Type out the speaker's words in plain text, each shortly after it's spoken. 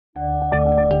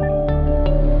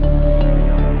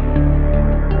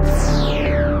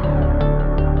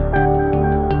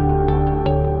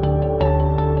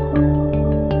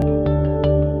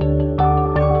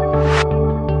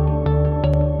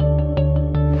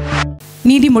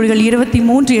நீதிமொழிகள்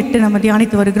 23:8 நம்ம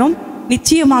தியானித்து வருகிறோம்.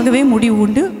 நிச்சயமாகவே முடிவு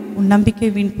உண்டு, உன் நம்பிக்கை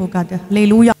வீண் போகாது.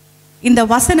 அல்லேலூயா. இந்த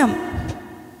வசனம்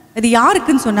இது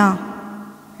யாருக்குன்னு சொன்னா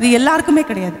இது எல்லாருக்குமே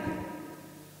கிடையாது.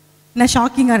 என்ன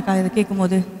ஷாக்கிங்காக இருக்கா இதை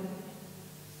கேட்கும்போது?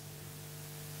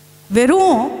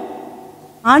 வெறும்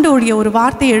ஆண்டவருடைய ஒரு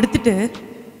வார்த்தையை எடுத்துட்டு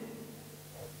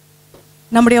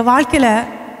நம்முடைய வாழ்க்கையில்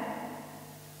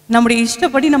நம்முடைய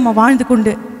இஷ்டப்படி நம்ம வாழ்ந்து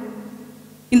கொண்டு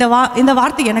இந்த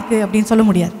வார்த்தை எனக்கு அப்படின்னு சொல்ல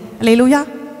முடியாது. அல்லேலூயா.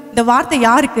 இந்த வார்த்தை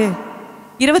யாருக்கு?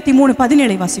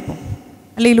 23:17 வாசிப்போம்.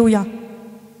 அல்லேலூயா.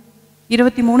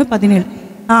 23:17.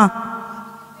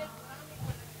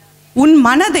 உன்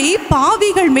மனதை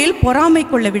பாவிகள் மேல் பொறாமை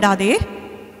கொள்ள விடாதே,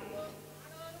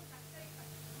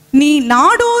 நீ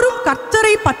நாடோறும்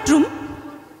கர்த்தரை பற்றும்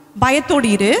பயத்தோடு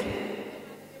இரு,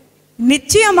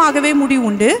 நிச்சயமாகவே முடிவு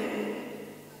உண்டு,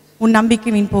 உன்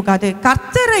நம்பிக்கை வீண் போகாது.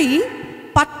 கர்த்தரை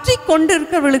பற்றி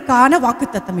கொண்டிருக்கிறவர்களுக்கான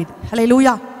வாக்குத்தத்தம் இது.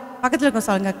 அல்லேலூயா. பக்கத்தில் இருக்க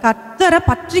சொல்லுங்க, கர்த்தரை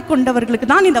பற்றி கொண்டவர்களுக்கு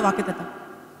தான் இந்த வாக்குத்தத்தம்.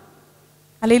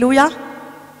 அல்லேலூயா.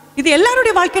 இது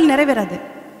எல்லாருடைய வாழ்க்கையில் நிறைவேறாது.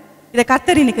 இதை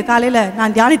கர்த்தர் இன்னைக்கு காலையில்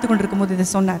நான் தியானித்து கொண்டிருக்கும் போது இதை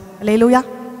சொன்னார். அல்லேலூயா.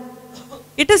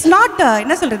 இட் இஸ் நாட்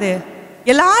என்ன சொல்றது,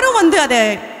 எல்லாரும் அதை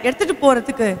எடுத்துட்டு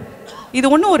போறதுக்கு இது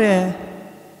ஒன்றும்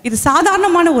இது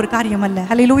சாதாரணமான ஒரு காரியம் அல்ல.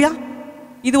 அல்லேலூயா.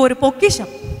 இது ஒரு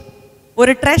பொக்கிஷம்,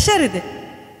 ஒரு ட்ரெஷர்.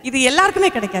 இது எல்லாருக்குமே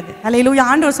கிடைக்காது. அல்லேலூயா.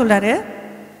 ஆண்டவர் சொல்றாரு,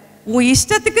 உன்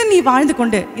இஷ்டத்துக்கு நீ வாழ்ந்து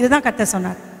கொண்டு, இதுதான் கர்த்தர்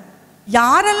சொன்னார்.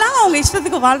 யாரெல்லாம் அவங்க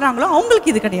இஷ்டத்துக்கு வாழ்றாங்களோ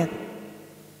அவங்களுக்கு இது கிடையாது.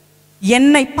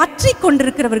 என்னை பற்றி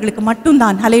கொண்டிருக்கிறவர்களுக்கு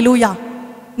மட்டும்தான். அல்லேலூயா.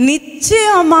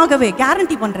 நிச்சயமாகவே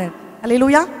கேரண்டி பண்றாரு.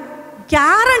 அல்லேலூயா.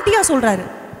 கேரண்டியா சொல்றாரு.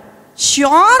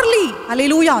 ஷியோர்லி.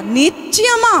 அல்லேலூயா.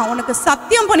 நிச்சயமா உனக்கு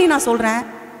சத்தியம் பண்ணி நான் சொல்றேன்,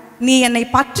 நீ என்னை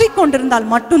பற்றி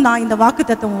கொண்டிருந்தால் மட்டும்தான் இந்த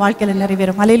வாக்குத்தத்தம் உன் வாழ்க்கையில்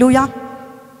நிறைவேறும். அல்லேலூயா.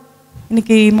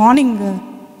 இன்னைக்கு மார்னிங்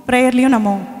ப்ரேயர்லையும்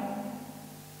நம்ம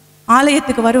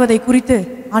ஆலயத்துக்கு வருவதை குறித்து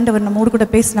ஆண்டவர் நம்மோடு கூட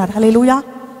பேசினார். அல்லேலூயா.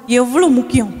 எவ்வளோ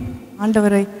முக்கியம்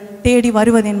ஆண்டவரை தேடி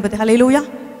வருவது என்பது. அல்லேலூயா.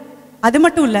 அது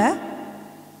மட்டும் இல்லை,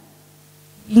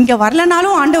 இங்கே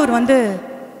வரலனாலும் ஆண்டவர்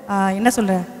என்ன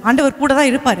சொல்ற, ஆண்டவர் கூட தான்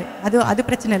இருப்பார். அது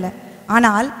பிரச்சனை இல்லை.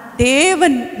 ஆனால்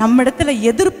தேவன் நம்மிடத்துல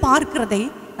எதிர்பார்க்கிறதை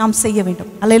நாம் செய்ய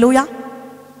வேண்டும். அல்லேலூயா.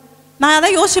 நான்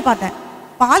அதான் யோசிச்சு பார்த்தேன்,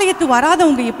 பாளையத்து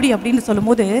வராதவங்க எப்படி அப்படின்னு சொல்லும்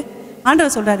போது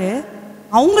ஆண்டவர் சொல்றாரு,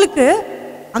 அவங்களுக்கு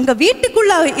அங்க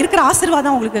வீட்டுக்குள்ள இருக்கிற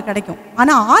ஆசீர்வாதம் அவங்களுக்கு கிடைக்கும்,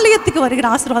 ஆனா ஆலயத்துக்கு வருகிற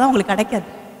ஆசீர்வாதம் அவங்களுக்கு கிடைக்காது.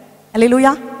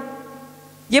 அல்லேலூயா.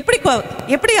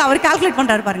 எப்படி அவர் கால்குலேட்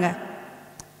பண்றாரு பாருங்க.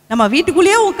 நம்ம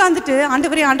வீட்டுக்குள்ளேயே உட்காந்துட்டு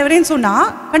ஆண்டவரே ஆண்டவரேன்னு சொன்னா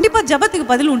கண்டிப்பா ஜெபத்துக்கு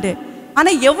பதில் உண்டு. ஆனா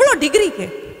எவ்வளோ டிகிரிக்கு,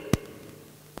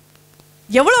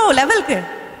 எவ்வளோ லெவலுக்கு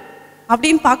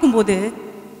அப்படின்னு பார்க்கும்போது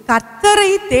கர்த்தரை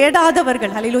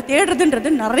தேடாதவர்கள், அல்லேலூயா. தேடுறதுன்றது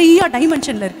நிறைய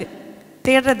டைமென்ஷன்ல இருக்கு.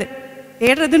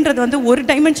 தேடுறதுன்றது ஒரு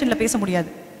டைமென்ஷன்ல பேச முடியாது,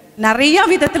 நிறைய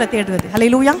விதத்துல தேடுவது.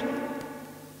 அல்லேலூயா.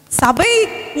 சபை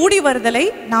கூடி வருதலை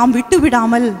நாம் விட்டு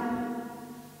விடாமல்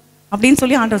அப்படின்னு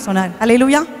சொல்லி ஆண்டவர் சொன்னார்.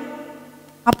 அல்லேலூயா.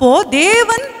 அப்போ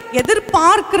தேவன்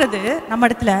எதிர்பார்க்கிறது நம்ம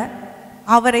இடத்துல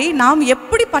அவரை நாம்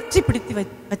எப்படி பற்றி பிடித்து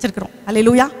வச்சிருக்கிறோம்.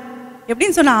 அல்லேலூயா.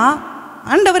 எப்படின்னு சொன்னா,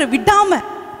 ஆண்டவரை விடாம,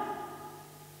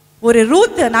 ஒரு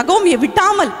ரூத் நகோமியை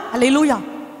விடாமல், அல்லேலூயா,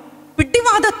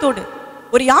 பிடிவாதத்தோடு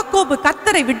ஒரு யாக்கோபு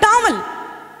கர்த்தரை விடாமல்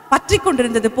பற்றி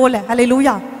கொண்டிருந்தது போல,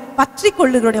 அல்லேலூயா, பற்றி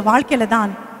கொள்ளுகளுடைய வாழ்க்கையில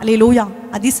தான் அல்லேலூயா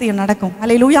அதிசயம் நடக்கும்.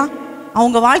 அல்லேலூயா.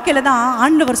 அவங்க வாழ்க்கையில தான்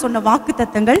ஆண்டவர் சொன்ன வாக்கு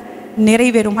தத்தங்கள்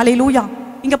நிறைவேறும். அல்லேலூயா.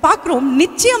 இங்க பார்க்கிறோம்,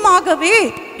 நிச்சயமாகவே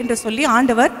என்று சொல்லி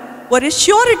ஆண்டவர் ஒரு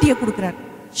ஷியோரிட்டியை கொடுக்கிறார்.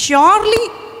 Surely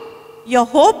your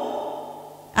hope,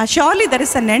 surely there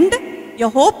is an end,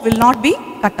 your hope will not be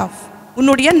cut off.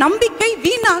 உன்னுடைய நம்பிக்கை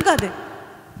வீணாகாது.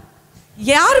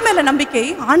 யார் மேல நம்பிக்கை?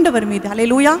 ஆண்டவர் மீது.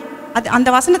 அல்லேலூயா. அந்த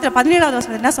வசனத்துல 17வது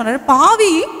வசனத்துல என்ன சொன்னாரு?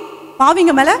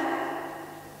 பாவிங்க மேல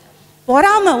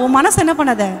பொறாம, உன் மனசு என்ன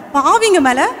பண்ணாத, பாவிங்க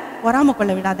மேல பொறாம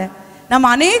கொள்ள விடாத. நம்ம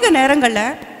அநேக நேரங்கள்ல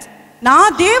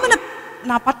நான் தேவனை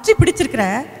நான் பற்றி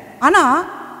பிடிச்சிருக்கிறேன், ஆனா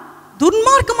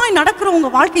துன்மார்க்கமாய் நடக்கிறவங்க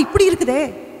வாழ்க்கை இப்படி இருக்குதே,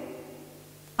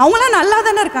 அவங்களாம் நல்லா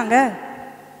தானே இருக்காங்க,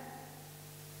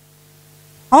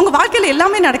 அவங்க வாழ்க்கையில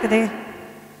எல்லாமே நடக்குதே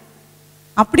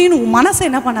அப்படின்னு உன் மனசை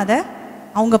என்ன பண்ணாத,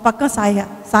 அவங்க பக்கம்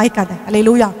சாய்க்காத.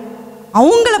 அல்லேலூயா.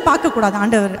 அவங்கள பார்க்க கூடாது.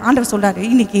 ஆண்டவர் சொல்றாரு,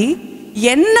 இன்னைக்கு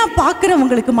என்ன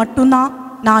பார்க்கிறவங்களுக்கு மட்டும்தான்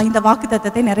நான் இந்த வாக்கு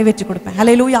தத்தத்தை நிறைவேற்றி கொடுப்பேன்.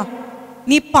 அல்லேலூயா.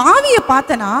 நீ பாவிய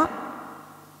பார்த்தனா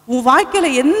உன் வாழ்க்கையில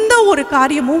எந்த ஒரு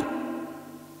காரியமும்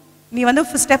நீ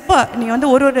நீ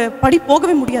ஒரு படி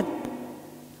போகவே முடியாது.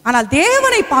 ஆனால்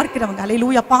தேவனை பார்க்கிறவங்க,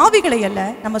 அல்லேலூயா, பாவிகளை அல்ல,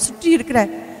 நம்ம சுற்றி இருக்கிற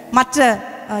மற்ற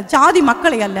ஜாதி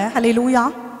மக்களை அல்ல, அல்லேலூயா,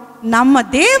 நம்ம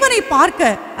தேவனை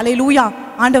பார்க்க, அல்லேலூயா,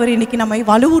 ஆண்டவர் இன்னைக்கு நம்மை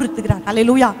வலுவுறுத்துகிறார்.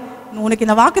 அல்லேலூயா. உனக்கு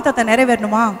இந்த வாக்குத்தத்தம்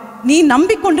நிறைவேறணுமா, நீ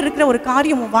நம்பிக்கொண்டிருக்கிற ஒரு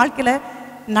காரியம் உன் வாழ்க்கையில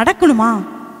நடக்கணுமா,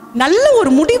 நல்ல ஒரு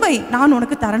முடிவை நான்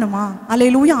உனக்கு தரணுமா?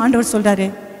 அல்லேலூயா. ஆண்டவர் சொல்றாரு,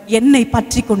 என்னை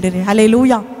பற்றி கொண்டிரு.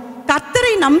 அல்லேலூயா.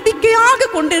 கர்த்தரை நம்பிக்கையாக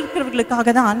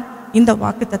கொண்டிருக்கிறவர்களுக்காக தான் இந்த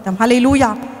வாக்குத்தத்தம். அல்லேலூயா.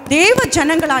 தேவ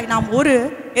ஜனங்களாய் நாம் ஒரு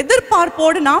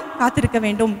எதிர்பார்ப்போடு நாம் காத்திருக்க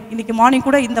வேண்டும். இன்னைக்கு மார்னிங்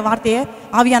கூட இந்த வார்த்தையை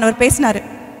ஆவியானவர் பேசினாரு.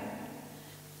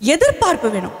 எதிர்பார்ப்பு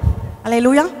வேணும்.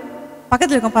 அல்லேலூயா.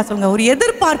 பக்கத்துல இருக்க சொல்லுங்க, ஒரு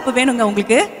எதிர்பார்ப்பு வேணுங்க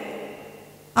உங்களுக்கு.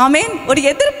 ஆமென். ஒரு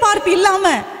எதிர்பார்ப்பு இல்லாம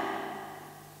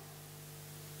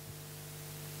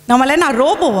நம்மள நான்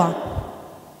ரோபோவா?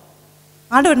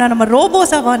 ஆண்டவர் நம்ம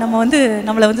ரோபோஸாவா?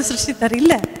 நம்மளை சிருஷ்டித்தார்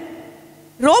இல்ல.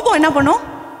 ரோபோ என்ன பண்ணும்?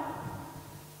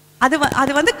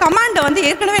 அது கமாண்டை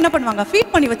ஏற்கனவே என்ன பண்ணுவாங்க,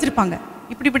 ஃபீட் பண்ணி வச்சிருப்பாங்க.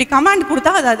 இப்படி கமாண்ட்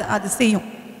கொடுத்தா அது செய்யும்.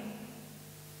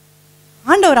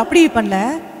 ஆண்டவர் அப்படி பண்ணல.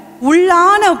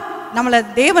 உள்ளான நம்மளை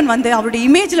தேவன் அவருடைய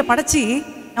இமேஜ்ல படைச்சி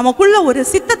நமக்குள்ள ஒரு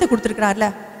சித்தத்தை கொடுத்துருக்கிறார்ல.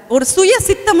 ஒரு சுய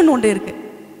சித்தம்னு ஒன்று இருக்கு,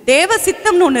 தேவ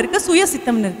சித்தம்னு ஒன்று இருக்கு, சுய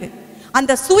சித்தம்னு இருக்கு.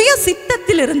 அந்த சுய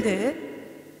சித்தத்திலிருந்து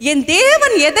என்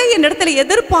தேவன் எதை என் இடத்துல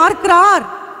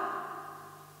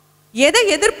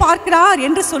எதிர்பார்க்கிறார்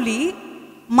என்று சொல்லி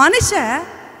மனுஷன்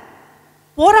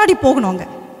போராடி போகணுங்க.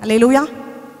 அல்லேலூயா.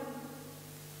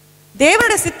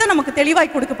 தேவனுடைய சித்தம் நமக்கு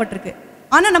தெளிவாய் கொடுக்கப்பட்டிருக்கு.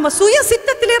 ஆனா நம்ம சுய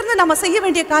சித்தத்திலிருந்து நம்ம செய்ய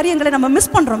வேண்டிய காரியங்களை நம்ம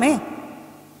மிஸ் பண்றோமே.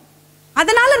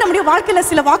 அதனால நம்முடைய வாழ்க்கையில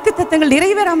சில வாக்குத்தத்தங்கள்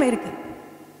நிறைவேறாம இருக்கு.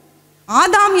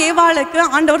 ஆதாம் ஏவாளுக்கு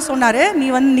ஆண்டவர் சொன்னாரு,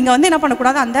 நீங்க என்ன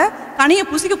பண்ணக்கூடாது, அந்த கனியை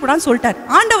புசிக்க கூடாதுன்னு சொல்லிட்டாரு.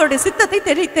 ஆண்டவருடைய சித்தத்தை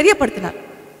தெரியப்படுத்தினார்.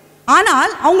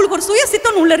 ஆனால் அவங்களுக்கு ஒரு சுய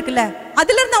சித்தம் உள்ள இருக்குல்ல,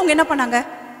 அதுல இருந்து அவங்க என்ன பண்ணாங்க,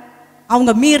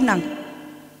 அவங்க மீறினாங்க.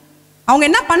 அவங்க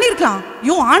என்ன பண்ணிருக்கலாம்,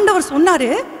 ஆண்டவர் சொன்னாரு,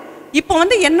 இப்போ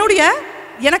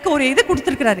எனக்கு ஒரு இது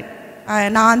கொடுத்துருக்கிறாரு,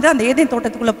 நான் அந்த ஏதேன்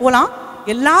தோட்டத்துக்குள்ள போலாம்,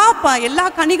 எல்லா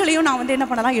கனிகளையும் நான் என்ன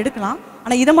பண்ணலாம், எடுக்கலாம்.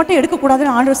 ஆனா இதை மட்டும்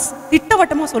எடுக்கக்கூடாதுன்னு ஆண்டவர்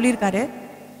திட்டவட்டமா சொல்லியிருக்காரு.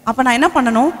 அப்ப நான் என்ன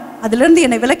பண்ணணும், அதுல இருந்து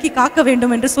என்னை விலக்கி காக்க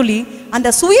வேண்டும் என்று சொல்லி அந்த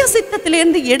சுய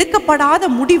சித்தத்திலிருந்து எடுக்கப்படாத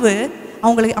முடிவு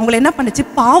அவங்களை என்ன பண்ணுச்சு,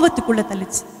 பாவத்துக்குள்ள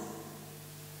தள்ளிச்சு.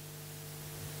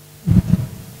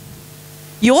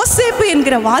 யோசேப்பு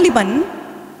என்கிற வாலிபன்,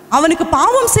 அவனுக்கு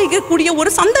பாவம் செய்யக்கூடிய ஒரு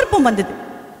சந்தர்ப்பம் வந்தது.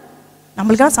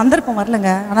 நம்மளுக்கான சந்தர்ப்பம் வரலங்க,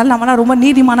 அதனால நம்ம ரொம்ப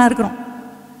நீதிமானா இருக்கிறோம்.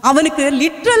 அவனுக்கு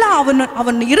லிட்ரலா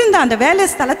அவன் இருந்த அந்த வேலை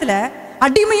ஸ்தலத்துல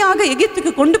அடிமையாக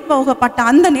எகிப்துக்கு கொண்டு போகப்பட்ட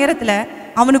அந்த நேரத்துல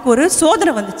அவனுக்கு ஒரு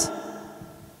சோதனை வந்துச்சு.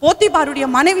 போத்திபாருடைய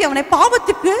மனைவி அவனை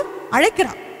பாவத்துக்கு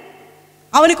அழைக்கிறான்.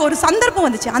 அவனுக்கு ஒரு சந்தர்ப்பம்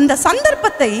வந்துச்சு. அந்த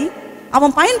சந்தர்ப்பத்தை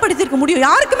அவன் பயன்படுத்தியிருக்க முடியும்,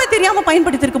 யாருக்குமே தெரியாம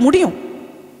பயன்படுத்தியிருக்க முடியும்.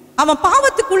 அவன்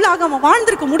பாவத்துக்குள்ளாக அவன்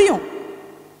வாழ்ந்திருக்க முடியும்.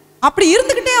 அப்படி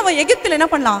இருந்துகிட்டே அவன் எகிப்துல என்ன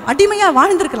பண்ணலாம், அடிமையா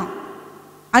வாழ்ந்திருக்கலாம்,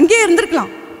 அங்கேயே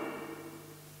இருந்திருக்கலாம்.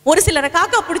 ஒரு சிலரை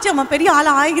காக்கா பிடிச்சி அவன் பெரிய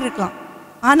ஆளா ஆகியிருக்கலாம்.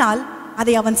 ஆனால்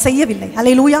அதை அவன் செய்யவில்லை.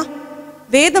 அல்லேலூயா.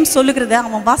 வேதம் சொல்லுகிறத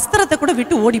அவன் வஸ்திரத்தை கூட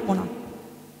விட்டு ஓடி போனான்.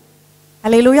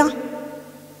 அல்லேலூயா.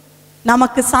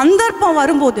 நமக்கு சந்தர்ப்பம்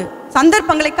வரும்போது,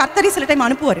 சந்தர்ப்பங்களை கர்த்தர் சில டைம்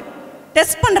அனுப்புவாரு,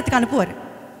 டெஸ்ட் பண்றதுக்கு அனுப்புவாரு.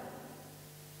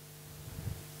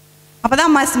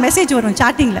 அப்பதான் மெசேஜ் வரும்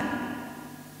சாட்டிங்ல,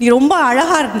 நீ ரொம்ப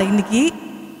அழகா இருந்த, இன்னைக்கு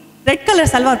ரெட்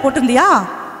கலர் சல்வார் போட்டிருந்தியா,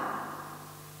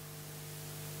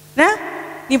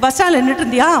 நீ பஸ் ஸ்டாண்ட்ல நின்றுட்டு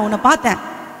இருந்தியா, உன்னை பார்த்தேன்.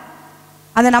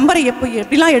 அந்த நம்பரை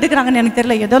எப்படிலாம் எடுக்கிறாங்கன்னு எனக்கு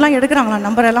தெரியல, எதெல்லாம் எடுக்கிறாங்களாம்,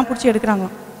 நம்பர் எல்லாம் பிடிச்சி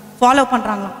எடுக்கிறாங்களாம், ஃபாலோ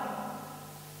பண்றாங்களாம்.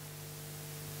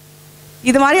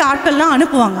 இது மாதிரி ஆட்கள்லாம்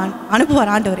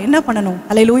அனுப்புவார் ஆண்டவர். என்ன பண்ணணும்,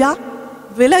 அல்லேலூயா,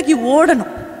 விலகி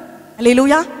ஓடணும்.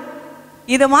 அல்லேலூயா.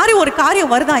 இது மாதிரி ஒரு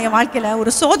காரியம் வருதா என் வாழ்க்கையில,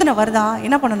 ஒரு சோதனை வருதா,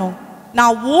 என்ன பண்ணணும்,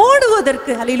 நான்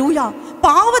ஓடுவதற்கு, அல்லேலூயா,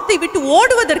 பாவத்தை விட்டு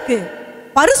ஓடுவதற்கு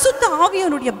பரிசுத்த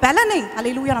ஆவியானுடைய பலனை,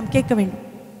 அல்லேலூயா, நாம் கேட்க வேண்டும்.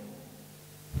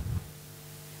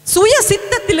 சுய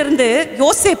சித்தத்திலிருந்து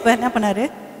யோசேப்பு என்ன பண்ணாரு,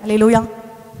 அல்லேலூயா,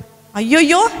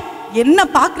 ஐயோ என்ன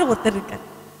பார்க்கிற ஒருத்தர் இருக்க,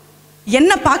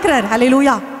 என்ன பார்க்கிறாரு,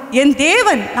 அல்லேலூயா, என்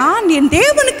தேவன், நான் என்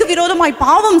தேவனுக்கு விரோதமாய்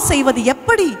பாவம் செய்வது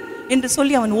எப்படி என்று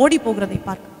சொல்லி அவன் ஓடி போகிறதை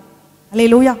பார்க்க.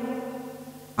 அல்லேலூயா.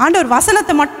 ஆண்டவர்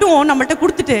வசனத்தை மட்டும் நம்மள்ட்ட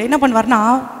கொடுத்துட்டு என்ன பண்ணுவார்னா,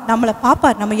 நம்மளை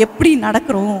பார்ப்பார், நம்ம எப்படி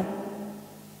நடக்கிறோம்,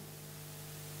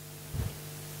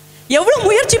 எவ்வளவு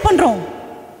முயற்சி பண்றோம்,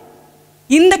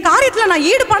 இந்த காரியத்துல நான்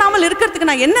ஈடுபடாமல் இருக்கிறதுக்கு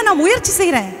நான் முயற்சி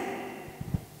செய்யறேன்.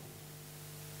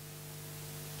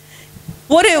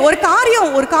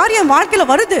 ஒரு காரியம் வாழ்க்கையில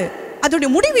வருது, அதோடைய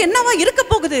முடிவு என்னவா இருக்க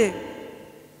போகுது,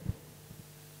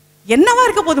 என்னவா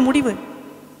இருக்க போகுது முடிவு.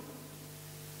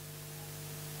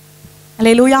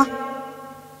 அல்லேலூயா.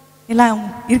 எல்லாம்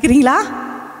இருக்கிறீங்களா,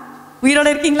 உயிரோட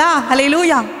இருக்கீங்களா?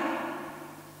 அல்லேலூயா.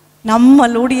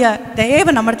 நம்மளுடைய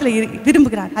தேவன் நம்ம இடத்துல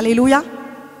விரும்புகிறார். அல்லேலூயா.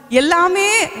 எல்லாமே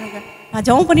நான்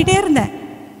ஜெபம் பண்ணிட்டே இருந்தேன்,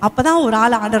 அப்பதான் ஒரு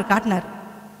ஆள் ஆண்டவர் காட்டினார்,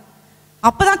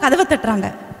 அப்பதான் கதவை தட்டுறாங்க,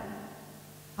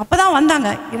 அப்பதான் வந்தாங்க,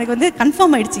 எனக்கு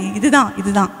கன்ஃபார்ம் ஆயிடுச்சு,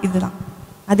 இதுதான்.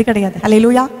 அது கிடையாது.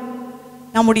 அல்லேலூயா.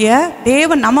 நம்முடைய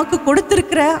தேவன் நமக்கு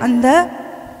கொடுத்திருக்கிற அந்த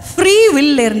ஃப்ரீ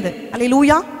வில் இருந்து,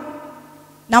 அல்லேலூயா,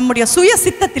 நம்முடைய சுய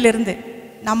சித்தத்திலிருந்து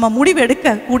நம்ம முடிவு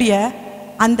எடுக்கக்கூடிய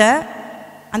அந்த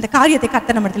அந்த காரியத்தை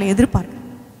கர்த்தர் நம்ம இடத்துல எதிர்பார்க்க.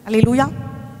 அல்லேலூயா.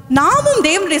 நாமும்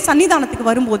தேவனுடைய சன்னிதானத்துக்கு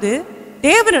வரும்போது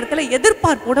தேவனிடத்துல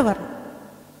எதிர்பார்ப்போட வரணும்.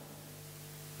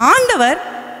 ஆண்டவர்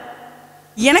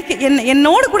எனக்கு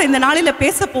என்னோடு கூட இந்த நாளில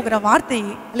பேச போகிற வார்த்தை,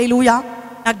 அல்லேலூயா,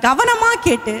 நான் கவனமா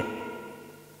கேட்டு,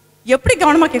 எப்படி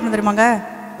கவனமா கேட்கணும் தெரியுமாங்க?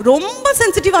 ரொம்ப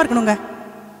சென்சிட்டிவா இருக்கணுங்க.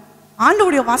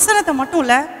 ஆண்டவருடைய வசனத்தை மட்டும்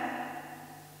இல்ல,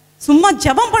 சும்மா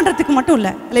ஜெபம் பண்றதுக்கு மட்டும் இல்ல.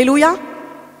 அல்லேலூயா.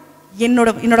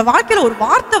 என்னோட வாழ்க்கையில ஒரு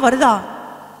வார்த்தை வருதா,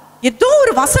 ஏதோ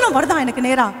ஒரு வசனம் வருதா எனக்கு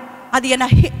நேரா, அது என்ன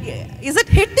இஸ்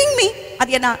இட் ஹிட்டிங் மீ,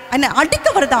 அது என்ன அடிக்க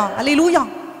வருதா, அல்லேலூயா,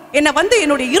 என்ன வந்து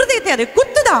என்னுடைய இருதயத்தை அதை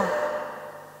குத்துதா,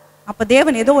 அப்ப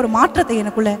தேவன் ஏதோ ஒரு மாற்றத்தை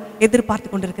எனக்குள்ள எதிர்பார்த்து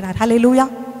கொண்டிருக்கிறார். அல்லேலூயா.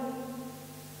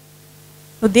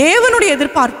 தேவனுடைய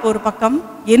எதிர்பார்ப்பு ஒரு பக்கம்,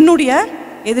 என்னுடைய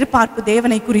எதிர்பார்ப்பு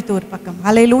தேவனை குறித்து ஒரு பக்கம்.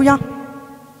 அல்லேலூயா.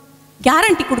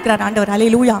 கேரண்டி கொடுக்கிறார் ஆண்டவர்.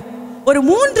 அல்லேலூயா. ஒரு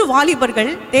 3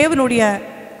 வாலிபர்கள் தேவனுடைய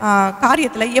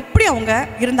காரியத்துல எப்படி அவங்க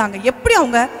இருந்தாங்க, எப்படி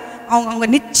அவங்க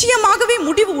நிச்சயமாகவே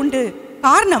முடிவு உண்டு.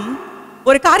 காரணம்,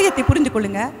 ஒரு காரியத்தை புரிந்து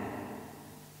கொள்ளுங்க,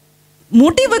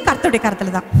 முடிவு கர்த்தருடைய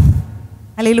கரத்துல தான்.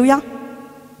 அல்லேலூயா.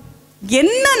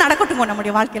 என்ன நடக்கட்டும்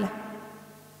நம்முடைய வாழ்க்கையில,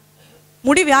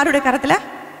 முடிவு யாருடைய கரத்துல?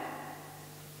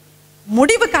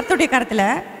 முடிவு கர்த்தருடைய கரத்துல.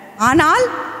 ஆனால்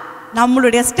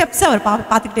நம்மளுடைய ஸ்டெப்ஸ் அவர்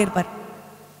பார்த்துக்கிட்டே இருப்பார்.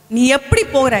 நீ எப்படி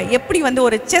போகிற, எப்படி வந்து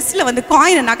ஒரு செஸ்ல வந்து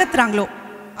காயினை நகர்த்துறாங்களோ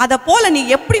அதை போல நீ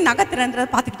எப்படி நகர்த்துறன்றத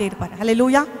பார்த்துக்கிட்டே இருப்பார்.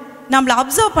 அல்லேலூயா. நம்மளை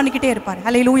அப்சர்வ் பண்ணிக்கிட்டே இருப்பார்.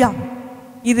 அல்லேலூயா.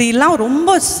 இது எல்லாம் ரொம்ப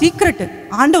சீக்ரெட்,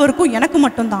 ஆண்டவருக்கும் எனக்கு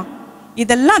மட்டும்தான்,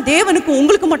 இதெல்லாம் தேவனுக்கும்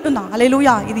உங்களுக்கு மட்டும்தான்.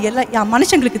 அல்லேலூயா. இது எல்லாம்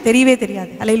மனுஷங்களுக்கு தெரியவே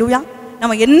தெரியாது. அல்லேலூயா.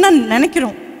 நம்ம என்ன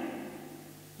நினைக்கிறோம்,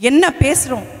 என்ன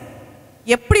பேசுறோம்,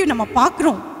 எப்படி நம்ம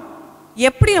பார்க்கிறோம்,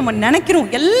 எப்படி நம்ம நினைக்கிறோம்,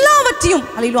 எல்லாவற்றையும்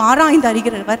அல்லேலூயா ஆராய்ந்து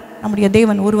அறிகிறவர் நம்முடைய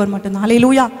தேவன் ஒருவர் மட்டும்தான்.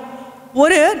 அல்லேலூயா.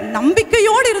 ஒரு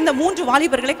நம்பிக்கையோடு இருந்த 3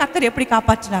 வாலிபர்களை கர்த்தர் எப்படி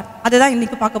காப்பாற்றினார், அதுதான்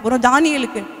இன்னைக்கு பார்க்க போறோம்.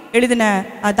 தானியேலுக்கு எழுதின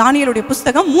தானியேலுடைய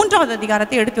புஸ்தகம் 3வது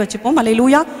அதிகாரத்தை எடுத்து வச்சுப்போம்.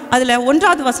 அல்லேலூயா. அதுல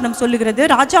 1வது வசனம் சொல்லுகிறது,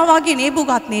 ராஜாவாகிய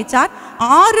நேபுகாத்நேச்சார்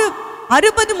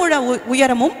 60 முழ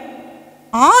உயரமும்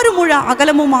 6 முழ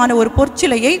அகலமுமான ஒரு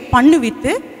பொற்சிலையை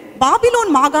பண்ணுவித்து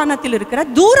பாபிலோன் மாகாணத்தில் இருக்கிற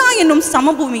தூரா என்னும்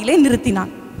சமபூமியிலே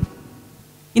நிறுத்தினான்.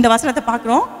 இந்த வசனத்தை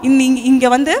பார்க்கிறோம். இங்க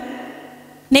வந்து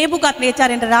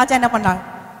நேபுகாத்நேச்சார் என்ற ராஜா என்ன பண்ணார்,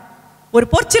 ஒரு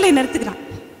பொற்சிலை நிறுத்துகிறான்.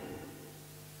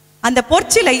 அந்த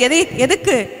பொற்சிலை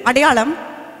எதுக்கு அடையாளம்,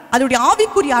 அதோடைய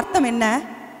ஆவிக்குரிய அர்த்தம் என்ன?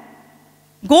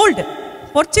 கோல்டு.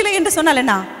 பொற்சிலை என்று சொன்னால்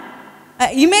என்ன?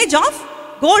 Image of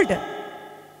gold.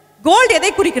 கோல்டு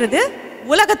எதை குறிக்கிறது?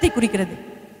 உலகத்தை குறிக்கிறது.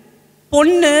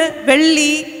 பொன்னு,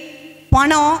 வெள்ளி,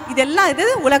 பணம், இதெல்லாம் இது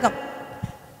உலகம்.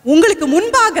 உங்களுக்கு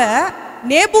முன்பாக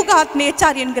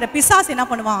நேபுகாத்நேச்சார் என்கிற பிசாசு என்ன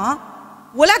பண்ணுவான்,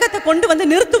 உலகத்தை கொண்டு வந்து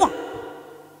நிறுத்துவான்.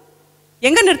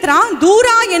 எங்க நிறுத்துறான்?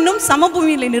 தூரா என்னும்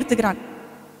சமபூமியில நிறுத்துகிறான்.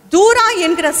 தூரா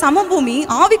என்கிற சமபூமி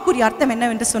ஆவிக்குரிய அர்த்தம்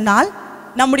என்னவென்று சொன்னால்,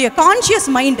 நம்முடைய கான்சியஸ்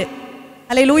மைண்டு,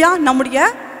 அல்லேலூயா, நம்முடைய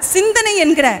சிந்தனை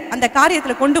என்கிற அந்த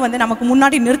காரியத்துல கொண்டு வந்து நமக்கு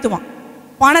முன்னாடி நிறுத்துவான்.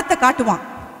 பணத்தை காட்டுவான்,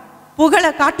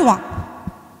 புகழை காட்டுவான்,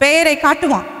 பெயரை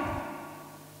காட்டுவான்,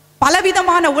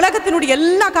 பலவிதமான உலகத்தினுடைய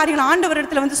எல்லா காரியங்களும் ஆண்டவர்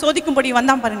இடத்துல வந்து சோதிக்கும்படி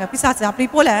வந்தான் பாருங்க பிசாசு. அப்படி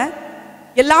போல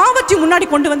எல்லாவற்றையும் முன்னாடி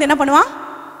கொண்டு வந்து என்ன பண்ணுவான்?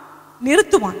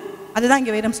 நிறுத்துவான். அதுதான்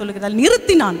இங்க வேதம் சொல்லுகிறார்,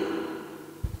 நிறுத்தினான்.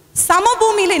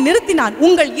 சமபூமியிலே நிறுத்தினான்.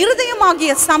 உங்கள்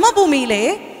இருதயமாகிய சமபூமியிலே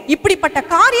இப்படிப்பட்ட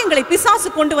காரியங்களை பிசாசு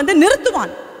கொண்டு வந்து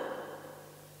நிறுத்துவான்.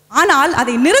 ஆனால்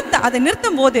அதை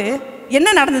நிறுத்தும் போது என்ன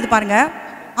நடந்தது பாருங்க.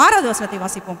 6வது வசனத்தை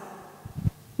வாசிப்போம்.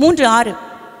 3:6.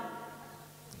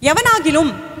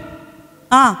 எவனாகிலும்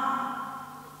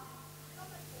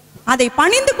அதை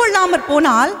பணிந்து கொள்ளாமற்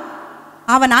போனால்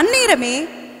அவன் அந்நேரமே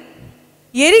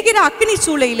எரிகிற அக்கினி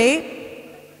சூளையிலே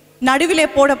நடுவிலே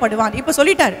போடப்படுவான். இப்ப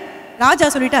சொல்லிட்டாரு ராஜா,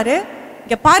 சொல்லிட்டாரு,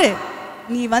 இங்க பாரு,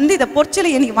 நீ வந்து இதை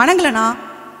பொற்சிலையை நீ வணங்கலனா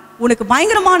உனக்கு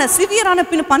பயங்கரமான சிவியரான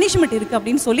பனிஷ்மெண்ட் இருக்கு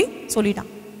அப்படின்னு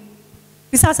சொல்லிட்டான்.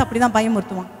 பிசாசு அப்படிதான்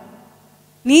பயமுறுத்துவான்.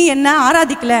 நீ என்ன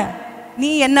ஆராதிக்கல,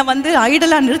 நீ என்ன வந்து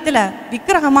ஐடலா நிறுத்தல,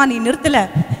 விக்கிரகமா நீ நிறுத்தல,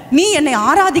 நீ என்னை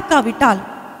ஆராதிக்காவிட்டால்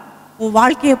உன்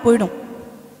வாழ்க்கையே போயிடும்,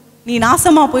 நீ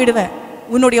நாசமா போயிடுவ,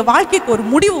 உன்னுடைய வாழ்க்கைக்கு ஒரு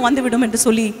முடிவு வந்துவிடும் என்று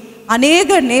சொல்லி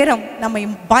அநேக நேரம் நம்மை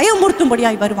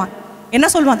பயமுறுத்தும்படியாய் வருவான். என்ன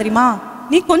சொல்வான் தெரியுமா?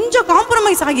 நீ கொஞ்சம்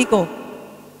காம்ப்ரமைஸ் ஆகிக்கோ,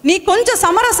 நீ கொஞ்சம்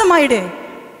சமரசமாயிடு,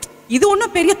 இது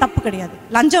ஒன்றும் பெரிய தப்பு கிடையாது.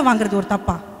 லஞ்சம் வாங்குறது ஒரு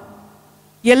தப்பா?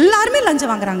 எல்லாருமே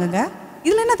லஞ்சம் வாங்குறாங்கங்க,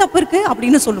 இதுல என்ன தப்பு இருக்கு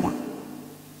அப்படின்னு சொல்லுவான்.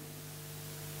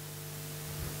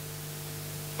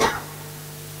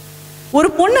 ஒரு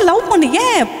பொண்ணை லவ் பண்ணு,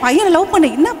 ஏன் பையனை லவ் பண்ண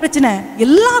என்ன பிரச்சனை?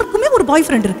 எல்லாருக்குமே ஒரு பாய்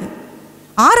ஃப்ரெண்ட் இருக்கு.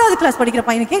 6வது கிளாஸ் படிக்கிற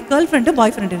பையனுக்கே கேர்ள் ஃப்ரெண்டு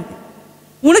பாய் ஃப்ரெண்ட் இருக்கு.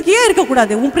 உனக்கு ஏன்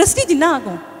இருக்கக்கூடாது? உன் பிரஸ்டீஜ் என்ன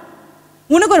ஆகும்?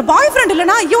 உனக்கு ஒரு பாய் ஃப்ரெண்ட்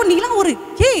இல்லைன்னா ஐயோ நீலாம் ஒரு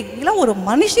நீலாம் ஒரு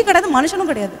மனுஷி கிடையாது, மனுஷனும்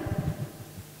கிடையாது.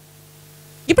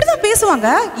 இப்படிதான் பேசுவாங்க.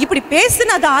 இப்படி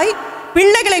பேசினதாய்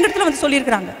பிள்ளைகள் எங்க இடத்துல வந்து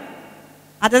சொல்லியிருக்கிறாங்க.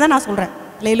 அதை தான் நான் சொல்றேன்.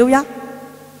 அல்லேலூயா.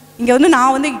 இங்க வந்து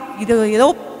நான் வந்து இது ஏதோ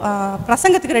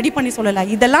பிரசங்கத்துக்கு ரெடி பண்ணி சொல்லல.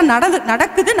 இதெல்லாம்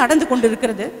நடக்குது, நடந்து கொண்டு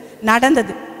இருக்கிறது,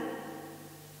 நடந்தது.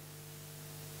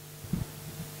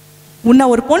 உன்னை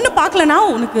ஒரு பொண்ணு பார்க்கலனா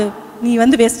உனக்கு நீ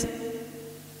வந்து வேஸ்ட்.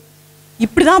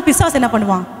 இப்படிதான் பிசாசு என்ன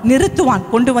பண்ணுவான், நிறுத்துவான்.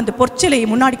 கொண்டு வந்து பொற்சிலையை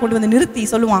முன்னாடி கொண்டு வந்து நிறுத்தி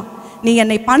சொல்லுவான், நீ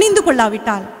என்னை பணிந்து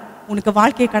கொள்ளாவிட்டால் உனக்கு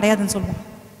வாழ்க்கையே கிடையாதுன்னு சொல்லுவான்.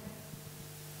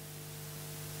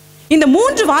 இந்த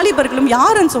 3 வாலிபர்களும்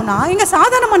யாருன்னு சொன்னா இங்க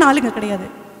சாதாரணமான ஆளுங்க கிடையாது.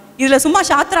 இதுல சும்மா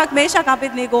சாத்ராக் மேஷாக்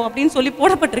ஆபேத்நேகோ அப்படின்னு சொல்லி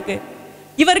போடப்பட்டிருக்கு.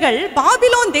 இவர்கள்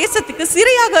பாபிலோன் தேசத்துக்கு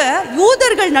சிறையாக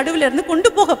யூதர்கள் நடுவில் இருந்து கொண்டு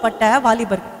போகப்பட்ட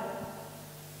வாலிபர்கள்.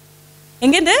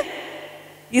 எங்கிருந்து?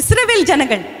 இஸ்ரவேல்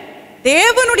ஜனங்கள்,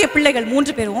 தேவனுடைய பிள்ளைகள்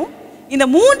 3 பேரும். இந்த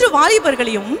 3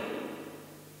 வாலிபர்களையும்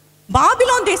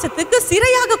பாபிலோன் தேசத்துக்கு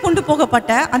சிறையாக கொண்டு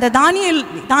போகப்பட்ட அந்த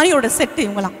தானியோட செட்டு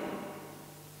இவங்களாம்.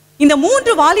 இந்த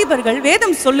 3 வாலிபர்கள்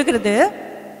வேதம் சொல்லுகிறது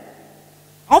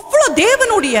அவ்வளோ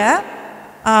தேவனுடைய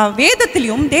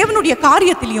வேதத்திலையும் தேவனுடைய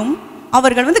காரியத்திலையும்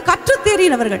அவர்கள் வந்து கற்று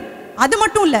தேறினவர்கள். அது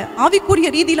மட்டும் இல்ல, ஆவிக்குரிய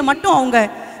ரீதியில மட்டும் அவங்க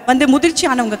வந்து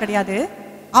முதிர்ச்சியானவங்க கிடையாது.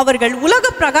 அவர்கள் உலக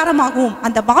பிரகாரமாகவும்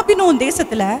அந்த பாபிலோன்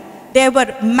தேசத்துல they were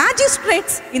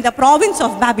magistrates in the province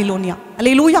of Babylonia.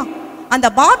 அல்லேலூயா. அந்த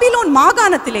பாபிலோன்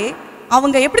மாகாணத்திலே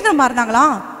அவங்க எப்படி தான் இருந்தாங்களா,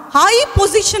 ஹை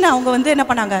பொசிஷன் அவங்க வந்து என்ன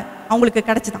பண்ணாங்க, அவங்களுக்கு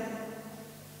கிடைச்சுதான்.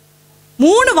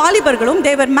 3 வாலிபர்களும்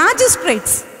they were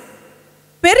magistrates,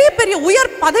 பெரிய பெரிய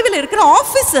உயர் பதவியில் இருக்கிற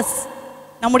ஆபீசர்ஸ்.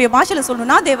 நம்முடைய பாஷையில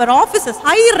சொல்லணும்னா they were officers,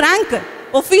 high rank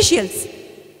officials.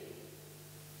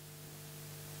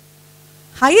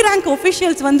 High rank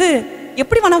officials வந்து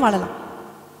எப்படி வேணா வாழலாம்.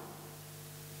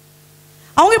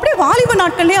 அவங்க எப்படி வாலிப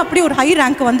நாட்களே அப்படி ஒரு ஹை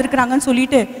ரேங்க் வந்திருக்கிறாங்கன்னு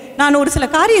சொல்லிட்டு நான் ஒரு சில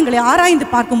காரியங்களை ஆராய்ந்து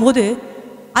பார்க்கும்போது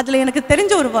அதுல எனக்கு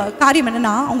தெரிஞ்ச ஒரு காரியம்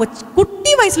என்னன்னா, அவங்க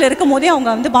குட்டி வயசுல இருக்கும் போதே அவங்க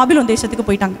வந்து பாபிலோன் தேசத்துக்கு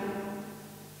போயிட்டாங்க.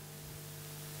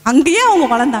 அங்கேயே அவங்க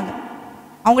வளர்ந்தாங்க.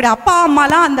 அவங்களுடைய அப்பா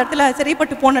அம்மாலாம் அந்த இடத்துல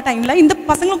சிறைப்பட்டு போன டைம்ல இந்த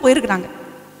பசங்களும் போயிருக்கிறாங்க.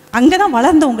 அங்கதான்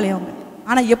வளர்ந்தவங்களே அவங்க.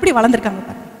 ஆனா எப்படி வளர்ந்துருக்காங்க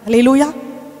பாருங்க. அல்லேலூயா.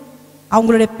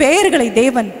 அவங்களுடைய பெயர்களை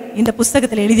தேவன் இந்த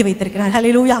புஸ்தகத்தில் எழுதி வைத்திருக்கிறார்.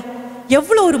 ஹல்லேலூயா.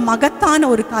 எவ்வளவு ஒரு மகத்தான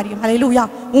ஒரு காரியம். ஹல்லேலூயா.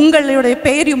 உங்களுடைய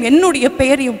பெயரையும் என்னுடைய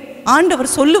பெயரையும் ஆண்டவர்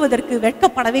சொல்லுவதற்கு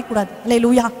வெட்கப்படவே கூடாது.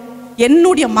 ஹல்லேலூயா.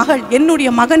 என்னுடைய மகள், என்னுடைய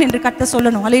மகன் என்று கர்த்தர்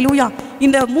சொல்லணும். ஹல்லேலூயா.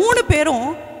 இந்த 3 பேரும்,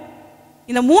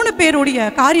 இந்த 3 பேருடைய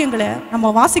காரியங்களை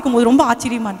நம்ம வாசிக்கும் போது ரொம்ப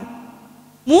ஆச்சரியமா இருந்தது.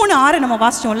 3:6 நம்ம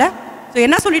வாசிச்சோம்ல. ஸோ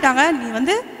என்ன சொல்லிட்டாங்க, நீ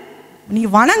வந்து நீ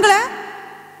வணங்கல,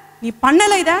 நீ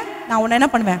பண்ணலை, இதை நான் உன்னை என்ன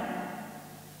பண்ணுவேன்,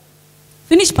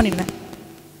 ஃபினிஷ் பண்ணிடுவேன்.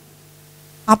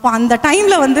 அப்போ அந்த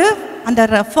டைம்ல வந்து அந்த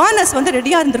ஃபர்னஸ் வந்து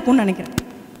ரெடியா இருந்திருக்கும்னு நினைக்கிறேன்.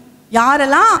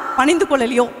 யாரெல்லாம் பணிந்து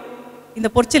கொள்ளலையோ இந்த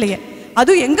பொற்சிலையை,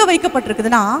 அதுவும் எங்க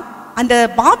வைக்கப்பட்டிருக்குதுன்னா அந்த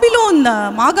பாபிலோன்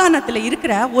மாகாணத்தில்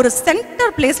இருக்கிற ஒரு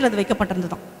சென்டர் பிளேஸ்ல அது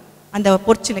வைக்கப்பட்டிருந்ததுதான் அந்த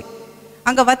பொற்சிலை.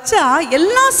 அங்க வச்சா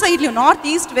எல்லா சைட்லயும், நார்த்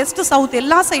ஈஸ்ட் வெஸ்ட் சவுத்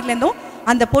எல்லா சைட்ல இருந்தும்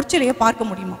அந்த பொற்சிலையை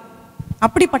பார்க்க முடியுமா.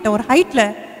 அப்படிப்பட்ட ஒரு ஹைட்ல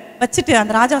வச்சுட்டு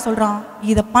அந்த ராஜா சொல்றான்,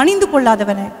 இதை பணிந்து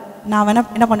கொள்ளாதவனை நான்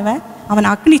என்ன பண்ணுவேன், அவன்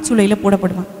அக்னி சூளையில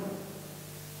போடப்படுவான்.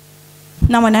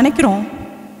 நம்ம நினைக்கிறோம்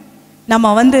நம்ம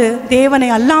வந்து தேவனை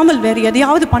அல்லாமல் வேறு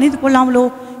எதையாவது பணிந்து கொள்ளாமலோ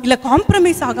இல்ல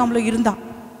காம்ப்ரமைஸ் ஆகாமலோ இருந்தா,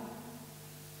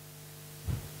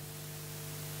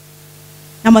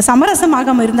 நம்ம சமரசம்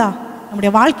ஆகாம இருந்தா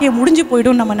நம்முடைய வாழ்க்கையை முடிஞ்சு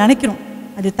போயிடும் நம்ம நினைக்கிறோம்.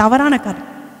 அது தவறான காரியம்.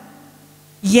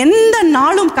 எந்த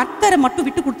நாளும் கர்த்தரை மட்டும்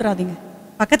விட்டு கொடுத்துறாதீங்க.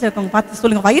 பக்கத்துல இருக்கவங்க பார்த்து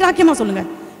சொல்லுங்க, வைராக்கியமா சொல்லுங்க,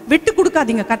 விட்டு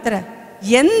கொடுக்காதீங்க கர்த்தரை.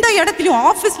 எந்த இடத்துலயும்,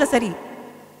 ஆபீஸ்ல சரி,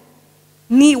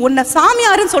 நீ உன்னை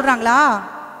சாமியாருன்னு சொல்றாங்களா,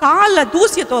 காலில்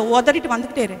தூசியை உதறிட்டு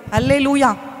வந்துகிட்டே இரு. அல்லேலூயா.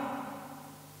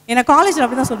 என்ன காலேஜ்ல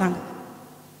அப்படிதான் சொன்னாங்க.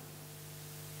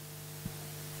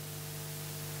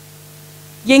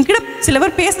 என்கிட்ட சில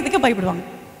பேர் பேசுறதுக்கே பயப்படுவாங்க.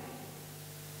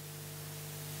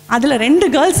 அதுல 2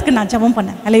 கேர்ள்ஸ்க்கு நான் ஜெபம்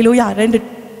பண்ணேன். அல்லேலூயா.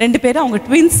 2 பேரும் அவங்க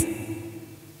ட்வின்ஸ்.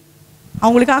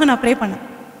 அவங்களுக்காக நான் ப்ரே பண்ணேன்.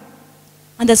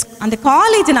 அந்த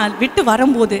காலேஜ் நான் விட்டு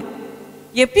வரும்போது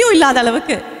எப்பயும் இல்லாத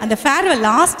அளவுக்கு அந்த ஃபேர்வெல்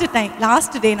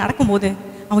லாஸ்ட் டே நடக்கும்போது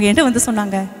அவங்க என்கிட்ட வந்து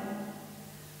சொன்னாங்க,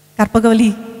 கற்பகவலி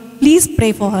please pray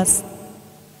for us,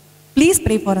 please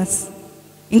pray for us,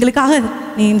 எங்களுக்காக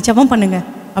நீ ஜெபம் பண்ணுங்க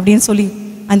அப்படின்னு சொல்லி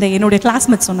அந்த என்னுடைய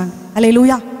கிளாஸ்மேட் சொன்னாங்க.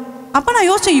 அல்லேலூயா. அப்போ நான்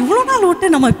யோசிச்சேன், இவ்வளோ நாள் விட்டு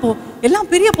நம்ம இப்போ எல்லாம்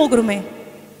பிரிய போகிறோமே.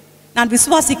 நான்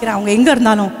விசுவாசிக்கிறேன், அவங்க எங்கே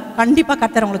இருந்தாலும் கண்டிப்பாக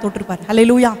கர்த்தர் அவங்களை தொட்டிருப்பார்.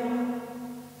 அல்லேலூயா.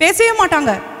 பேசவே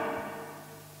மாட்டாங்க.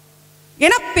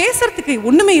 ஏன்னா பேசுறதுக்கு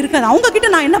ஒண்ணுமே இருக்காது. அவங்க கிட்ட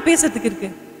நான் என்ன பேசுறதுக்கு இருக்கு?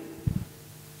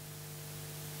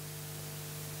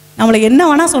 நம்மளை என்ன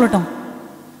வேணா சொல்லட்டும்,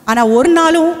 ஆனா ஒரு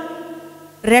நாளும்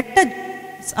ரெட்ட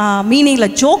மீனிங்ல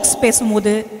ஜோக்ஸ்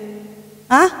பேசும்போது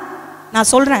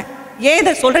நான் சொல்றேன்,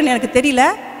 ஏதை சொல்றேன்னு எனக்கு தெரியல,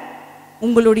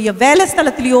 உங்களுடைய வேலை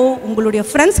ஸ்தலத்திலையோ உங்களுடைய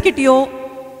ஃப்ரெண்ட்ஸ் கிட்டயோ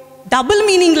டபுள்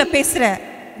மீனிங்ல பேசுற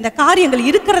இந்த காரியங்கள்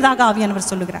இருக்கிறதாக ஆவியானவர்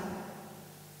சொல்லுகிறார்.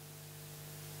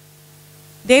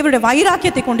 தேவனுடைய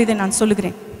வைராக்கியத்தை கொண்டு இதை நான்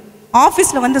சொல்லுகிறேன்.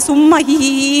 ஆஃபீஸில் வந்து சும்மா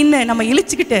ஹீன்னு நம்ம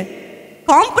இழிச்சுக்கிட்டு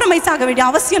காம்ப்ரமைஸ் ஆக வேண்டிய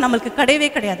அவசியம் நம்மளுக்கு கிடையவே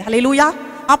கிடையாது. ஹல்லேலூயா.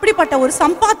 அப்படிப்பட்ட ஒரு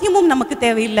சம்பாத்தியமும் நமக்கு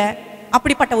தேவையில்லை,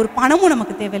 அப்படிப்பட்ட ஒரு பணமும்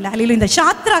நமக்கு தேவையில்லை. ஹல்லேலூயா. இந்த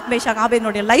ஷாத்ராக் மேஷாக்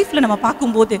ஆபேத்நேகோவுடைய லைஃப்ல நம்ம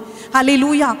பார்க்கும்போது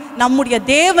ஹல்லேலூயா, நம்முடைய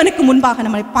தேவனுக்கு முன்பாக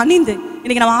நம்மளை பணிந்து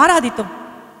இன்னைக்கு நம்ம ஆராதித்தோம்.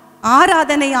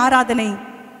 ஆராதனை ஆராதனை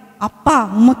அப்பா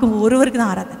உமக்கு ஒருவருக்கு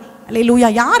தான் ஆராதனை. ஹல்லேலூயா.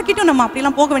 யார்கிட்டும் நம்ம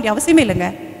அப்படிலாம் போக வேண்டிய அவசியமே இல்லைங்க.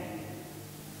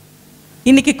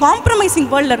 இன்னைக்கு காம்ப்ரமைசிங்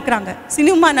வேர்ல்ட்ல இருக்கிறாங்க.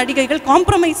 சினிமா நடிகைகள்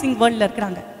காம்ப்ரமைசிங் வேர்ல்ட்ல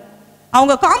இருக்கிறாங்க.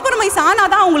 அவங்க காம்ப்ரமைஸ்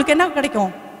ஆனாதான் அவங்களுக்கு என்ன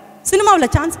கிடைக்கும்?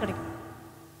 சினிமாவில் சான்ஸ் கிடைக்கும்.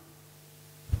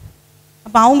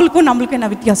 அப்ப அவங்களுக்கும் நம்மளுக்கும் என்ன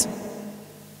வித்தியாசம்?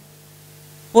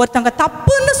 ஒருத்தவங்க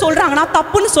தப்புன்னு சொல்றாங்கன்னா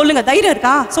தப்புன்னு சொல்லுங்க. தைரியம்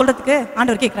இருக்கா சொல்றதுக்கு?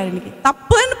 ஆண்டவர் கேட்கிறாரு இன்னைக்கு.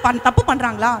 தப்பு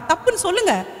பண்றாங்களா? தப்புன்னு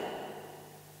சொல்லுங்க.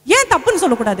 ஏன் தப்புன்னு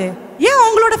சொல்லக்கூடாது? ஏன்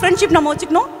அவங்களோட ஃப்ரெண்ட்ஷிப் நம்ம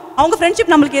வச்சுக்கணும்? அவங்க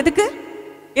ஃப்ரெண்ட்ஷிப் நம்மளுக்கு எதுக்கு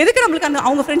நம்மளுக்கு அந்த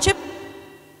அவங்க ஃப்ரெண்ட்ஷிப்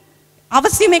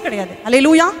அவசியமே கிடையாது.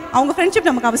 ஹல்லேலூயா. அவங்க ஃப்ரெண்ட்ஷிப்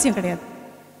நமக்கு அவசியம் கிடையாது.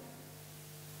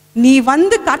 நீ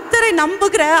வந்து கர்த்தரை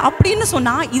நம்புகிற அப்படின்னு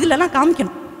சொன்னா இதுலலாம்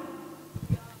காமிக்கணும்.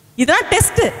 இதெல்லாம்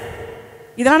டெஸ்ட்,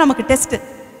 இதெல்லாம் நமக்கு டெஸ்ட்.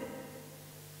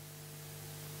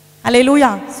 ஹல்லேலூயா.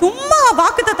 சும்மா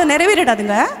வாக்குத்தத்தத்தை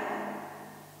நிறைவேறிடாதுங்க.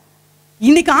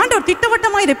 இன்னைக்கு ஆண்டவர்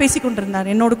திட்டவட்டமா இதை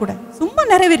பேசிக்கொண்டிருந்தார் என்னோடு கூட. சும்மா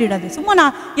நிறைவேறிடாது. சும்மா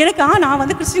நான்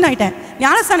வந்து கிறிஸ்டியன் ஆயிட்டேன்,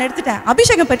 ஞானஸ்தானம் எடுத்துட்டேன்,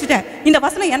 அபிஷேகம் பெற்றுட்டேன், இந்த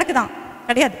வசனம் எனக்கு தான்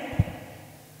கிடையாது.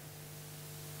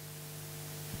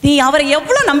 நீ அவரை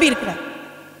எவ்வளவு நம்பி இருக்கிற?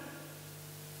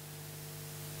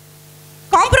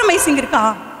 காம்ப்ரமைசிங் இருக்கா?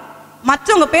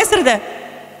 மற்றவங்க பேசுறத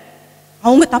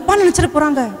அவங்க தப்பா நினைச்சிட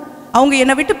போறாங்க, அவங்க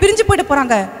என்னை விட்டு பிரிஞ்சு போயிட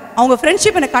போறாங்க, அவங்க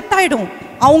ஃப்ரெண்ட்ஷிப் எனக்கு கட் ஆயிடும்,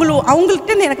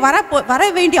 அவங்கள்ட்ட எனக்கு வர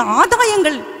வேண்டிய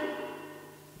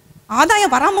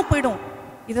ஆதாயம் வராம போயிடும்.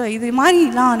 இது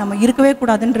மாதிரிலாம் நம்ம இருக்கவே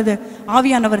கூடாதுன்றது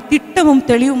ஆவியானவர் திட்டமும்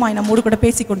தெளிவுமாய் நம்மோடு கூட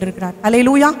பேசி கொண்டிருக்கிறார்.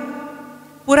 ஹல்லேலூயா.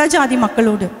 புறஜாதி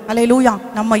மக்களோடு ஹல்லேலூயா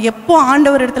நம்ம எப்போ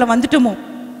ஆண்டவர் இடத்துல வந்துட்டோமோ,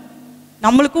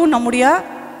 நம்மளுக்கும் நம்முடைய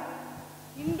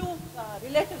இந்து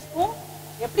ரிலேட்டிவ்ஸ்க்கும்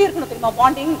எப்படி இருக்கணும் தெரியுமா?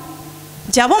 பாண்டிங்.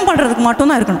 ஜெபம் பண்றதுக்கு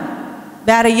மட்டும்தான் இருக்கணும்,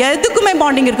 வேற எதுக்குமே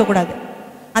பாண்டிங் இருக்கக்கூடாது.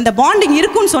 அந்த பாண்டிங்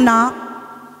இருக்குன்னு சொன்னா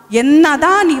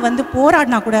என்னதான் நீ வந்து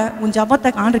போராடினா கூட உன்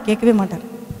ஜெபத்தை ஆண்டவர் கேட்கவே மாட்டார்.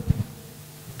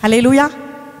 ஹல்லேலூயா.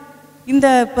 இந்த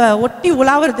ஒட்டி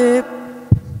உலாவது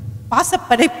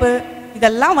பாசப்படைப்பு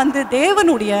இதெல்லாம் வந்து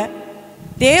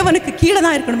தேவனுக்கு கீழே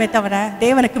தான் இருக்கணுமே தவிர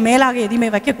தேவனுக்கு மேலாக எதையுமே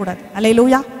வைக்கக்கூடாது.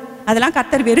 ஹல்லேலூயா. அதெல்லாம்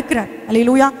கர்த்தர் வெறுக்கிறார்.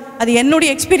 ஹல்லேலூயா. அது என்னுடைய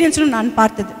எக்ஸ்பீரியன்ஸ்னு நான்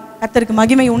பார்த்தது. கர்த்தருக்கு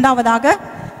மகிமை உண்டாவதாக.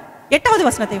 8வது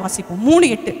வசனத்தை வாசிப்போம்.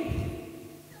 3:8.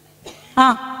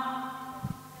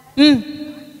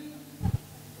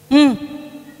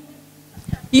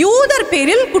 யூதர்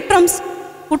பேரில் குற்றம்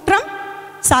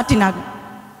சாட்டினார்கள்.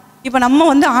 இப்ப நம்ம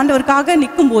வந்து ஆண்டவருக்காக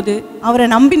நிற்கும் போது, அவரை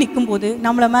நம்பி நிற்கும் போது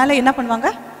நம்மள மேல என்ன பண்ணுவாங்க?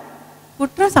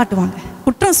 குற்றம் சாட்டுவாங்க,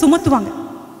 குற்றம் சுமத்துவாங்க,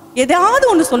 எதாவது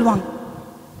ஒன்று சொல்லுவாங்க.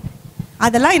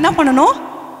 அதெல்லாம் என்ன பண்ணணும்?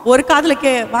 ஒரு காதுல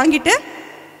வாங்கிட்டு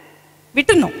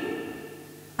விட்டுணும்.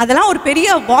 அதெல்லாம் ஒரு பெரிய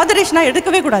பாதரேஷனா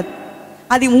எடுக்கவே கூடாது.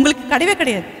 அது உங்களுக்கு கிடையவே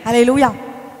கிடையாது. ஹல்லேலூயா.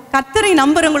 கர்த்தரை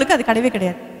நம்புறவங்களுக்கு அது கிடையவே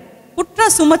கிடையாது.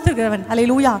 குற்றம் சுமத்துகிறவன்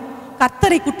ஹல்லேலூயா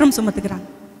கர்த்தரை குற்றம் சுமத்துகிறான்,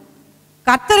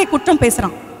 கர்த்தரை குற்றம்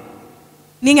பேசுறான்.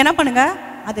 நீங்க என்ன பண்ணுங்க?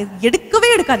 அதை எடுக்கவே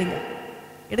எடுக்காதீங்க.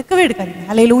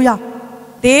 ஹல்லேலூயா.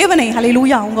 தேவனை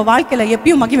ஹல்லேலூயா உங்க வாழ்க்கையில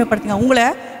எப்பயும் மகிமைப்படுத்துங்க. உங்களை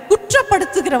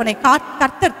குற்றப்படுத்துகிறவனை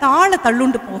கர்த்தர் தாழ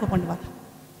தள்ளுண்டு போக பண்ணுவார்.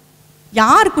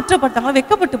 யார் குற்றப்படுத்தாங்களோ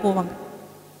வெக்கப்பட்டு போவாங்க.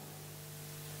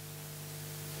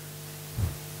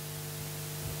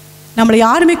 நம்மளை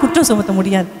யாருமே குற்றம் சுமத்த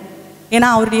முடியாது. ஏன்னா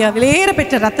அவருடைய விலையேற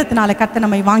பெற்ற ரத்தத்தினால கர்த்தர்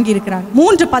நம்மை வாங்கி இருக்கிறார்.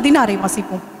 3:16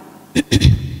 வாசிப்போம்.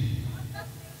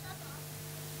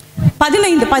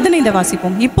 15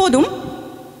 வாசிப்போம். இப்போதும்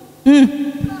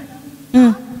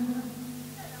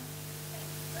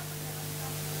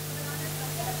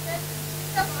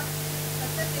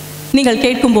நீங்கள்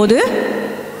கேட்கும்போது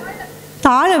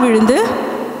தாழ விழுந்து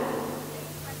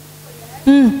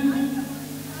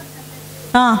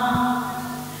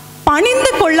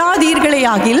பணிந்து கொள்ளாதீர்களே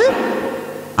ஆகில்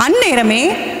அந்நேரமே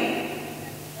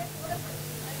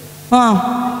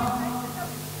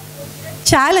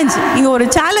சேலஞ்ச். இங்க ஒரு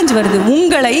சேலஞ்ச் வருது.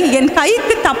 உங்களை என்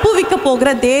கைக்கு தப்புவிக்க போகிற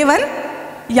தேவன்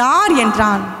யார்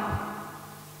என்றான்.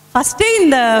 ஃபர்ஸ்டே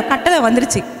இந்த கட்டளை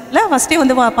வந்துருச்சு இல்லை? ஃபர்ஸ்டே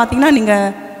வந்து பார்த்தீங்கன்னா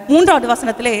நீங்கள் 3வது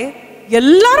வசனத்திலே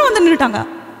எல்லாரும் வந்து நின்றுட்டாங்க.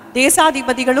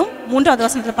 தேசாதிபதிகளும் 3வது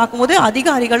வசனத்தில் பார்க்கும்போது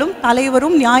அதிகாரிகளும்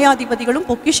தலைவரும் நியாயாதிபதிகளும்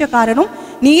பொக்கிஷக்காரரும்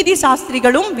நீதி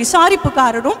சாஸ்திரிகளும்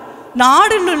விசாரிப்புக்காரரும்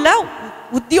நாடில் உள்ள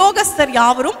உத்தியோகஸ்தர்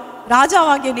யாவரும்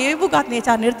ராஜாவாகிய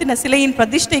நேபுகாத்நேச்சார் நிறுத்தின சிலையின்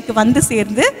பிரதிஷ்டைக்கு வந்து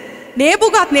சேர்ந்து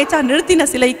நேபுகாத்நேச்சார் நிறுத்தின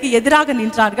சிலைக்கு எதிராக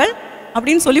நின்றார்கள்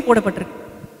அப்படின்னு சொல்லி போடப்பட்டிருக்கு.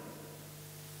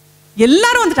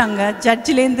 எல்லாரும் வந்துட்டாங்க.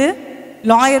 ஜட்ஜிலேருந்து,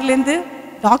 லாயர்லேருந்து,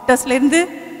 டாக்டர்ஸ்லேருந்து,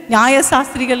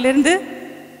 நியாயசாஸ்திரிகள்லேருந்து,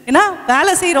 ஏன்னா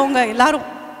வேலை செய்கிறவங்க எல்லாரும்,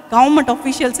 கவர்மெண்ட்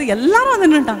ஆஃபீஷியல்ஸு எல்லாரும் வந்து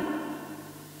நின்றுட்டாங்க.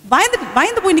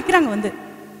 பயந்து போய் நிற்கிறாங்க வந்து.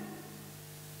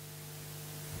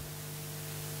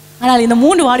 ஆனால் இந்த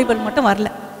 3 வாலிபர்கள் மட்டும் வரல.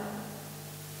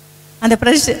 அந்த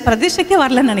பிரதிஷ்டைக்கே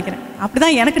வரலன்னு நினைக்கிறேன்.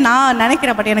 அப்படிதான் எனக்கு நான்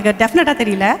நினைக்கிறேன். பட் எனக்கு டெஃபினட்டாக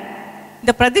தெரியல.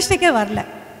 இந்த பிரதிஷ்டைக்கே வரல.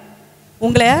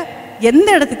 உங்களை எந்த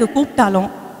இடத்துக்கு கூப்பிட்டாலும்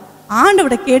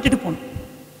ஆண்டவரை கேட்டுட்டு போகணும்.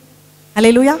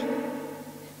 அல்லேலூயா.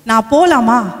 நான்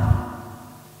போகலாமா,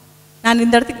 நான்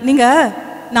இந்த இடத்துக்கு,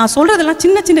 நான் சொல்கிறதெல்லாம்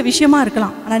சின்ன சின்ன விஷயமா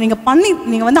இருக்கலாம். ஆனால்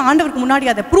நீங்கள் வந்து ஆண்டவருக்கு முன்னாடி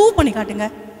அதை ப்ரூவ் பண்ணி காட்டுங்க.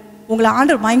 உங்களை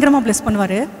ஆண்டவர் பயங்கரமாக ப்ளெஸ்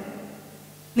பண்ணுவார்.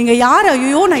 நீங்கள் யார்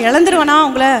ஐயோ நான் இழந்துருவேனா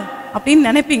உங்களை அப்படின்னு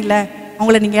நினைப்பீங்களே,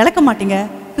 அவங்கள நீங்கள் இழக்க மாட்டீங்க.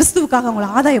 கிறிஸ்துவுக்காக அவங்கள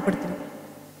ஆதாயப்படுத்துங்க.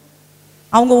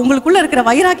 அவங்க உங்களுக்குள்ளே இருக்கிற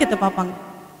வைராக்கியத்தை பார்ப்பாங்க.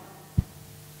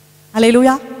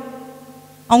 அல்லேலூயா.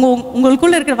 அவங்க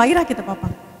உங்களுக்குள்ளே இருக்கிற வைராக்கியத்தை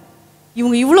பார்ப்பாங்க.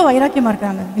 இவங்க இவ்வளோ வைராக்கியமாக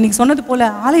இருக்காங்க. இன்னைக்கு சொன்னது போல்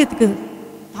ஆலயத்துக்கு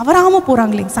தவறாமல்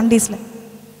போகிறாங்களே, சண்டேஸில்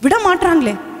விட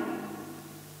மாட்டுறாங்களே,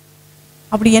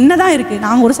 அப்படி என்னதான் இருக்குது?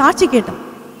 நாங்கள் ஒரு சாட்சி கேட்டோம்.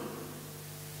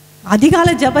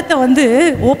 அதிகாலை ஜபத்தை வந்து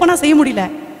ஓப்பனாக செய்ய முடியல.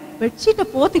 பெட்ஷீட்டை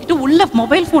போத்திக்கிட்டு உள்ள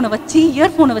மொபைல் ஃபோனை வச்சு,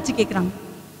 இயர்ஃபோனை வச்சு கேட்குறாங்க.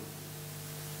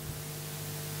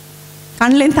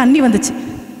 கண்லேருந்து தண்ணி வந்துச்சு.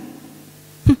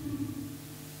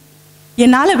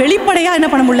 என்னால் வெளிப்படையாக என்ன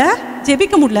பண்ண முடியல,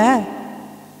 ஜெபிக்க முடியல.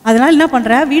 அதனால் என்ன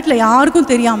பண்ணுறேன், வீட்டில்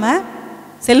யாருக்கும் தெரியாமல்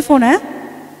செல்ஃபோனை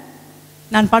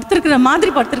நான் படுத்திருக்கிற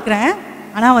மாதிரி படுத்திருக்கிறேன்.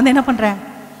 ஆனால் வந்து என்ன பண்ணுறேன்,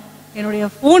 என்னுடைய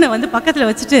ஃபோனை வந்து பக்கத்தில்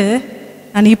வச்சுட்டு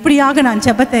நான் இப்படியாக நான்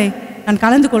ஜெபத்தை நான்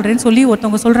கலந்து கொள்கிறேன்னு சொல்லி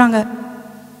ஒருத்தவங்க சொல்கிறாங்க.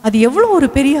 அது எவ்வளோ ஒரு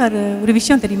பெரிய ஒரு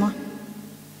விஷயம் தெரியுமா?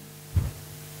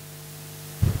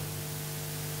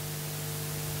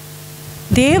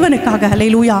 தேவனுக்காக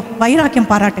அல்லேலூயா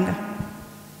வைராக்கியம் பாராட்டுங்க.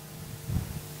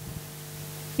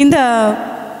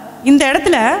 இந்த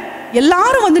இடத்துல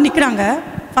எல்லாரும் வந்து நிற்கிறாங்க.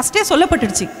 ஃபஸ்ட்டே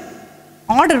சொல்லப்பட்டுடுச்சு,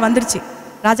 ஆர்டர் வந்துடுச்சு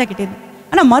ராஜா கிட்டேருந்து.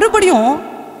 ஆனால் மறுபடியும்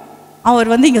அவர்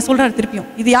வந்து இங்கே சொல்கிறார் திருப்பியும்.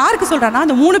 இது யாருக்கு சொல்கிறாருன்னா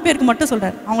அந்த 3 பேருக்கு மட்டும்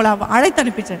சொல்கிறார். அவங்கள அழைத்து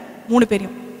அனுப்பிச்சார் 3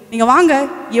 பேரையும். நீங்கள் வாங்க,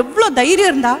 எவ்வளோ தைரியம்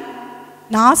இருந்தால்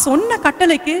நான் சொன்ன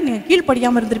கட்டளைக்கு நீங்கள்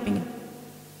கீழ்ப்படியாமல் இருந்திருப்பீங்க.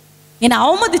 என்னை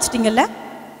அவமதிச்சிட்டிங்கல்ல,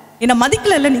 என்னை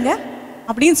மதிக்கல நீங்கள்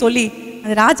அப்படின்னு சொல்லி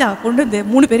அந்த ராஜா கொண்டு வந்து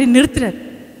 3 பேரையும்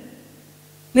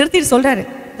நிறுத்திட்டு சொல்கிறாரு,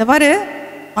 இந்த பாரு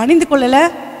பணிந்து கொள்ளலை,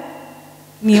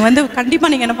 நீ வந்து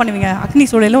கண்டிப்பாக நீங்கள் என்ன பண்ணுவீங்க, அக்னி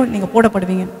சூழலும் நீங்கள்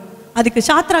போடப்படுவீங்க. அதுக்கு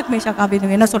சாத்ராக் மேஷாக்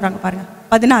ஆபேத்நேகோ என்ன சொல்கிறாங்க பாருங்க.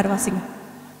 16 வாசிங்க.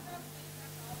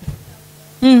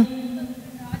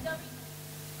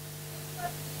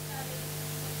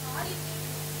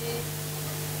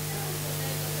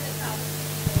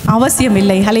 அவசியம்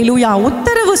இல்லை. ஹல்லேலூயா.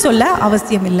 உத்தரவு சொல்ல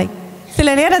அவசியம் இல்லை.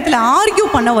 சில நேரத்தில் ஆர்கியூ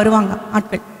பண்ண வருவாங்க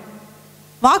ஆட்கள்,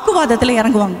 வாக்குவாதத்தில்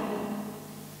இறங்குவாங்க.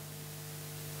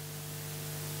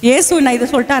 இயேசு நான் இதை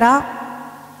சொல்லிட்டாரா,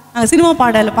 நாங்கள் சினிமா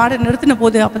பாட நிறுத்தின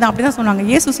போது அப்படிதான் சொன்னாங்க.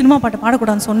 இயேசு சினிமா பாட்டை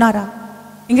பாடக்கூடாதுன்னு சொன்னாரா?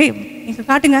 எங்க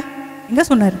காட்டுங்க, எங்க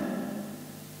சொன்னார்?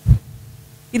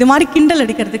 இது மாதிரி கிண்டல்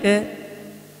அடிக்கிறதுக்கு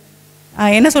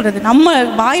என்ன சொல்றது, நம்ம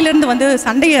வாயிலிருந்து வந்து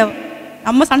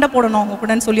நம்ம சண்டை போடணும் அவங்க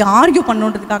கூடன்னு சொல்லி ஆர்கியூ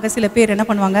பண்ணணுன்றதுக்காக சில பேர் என்ன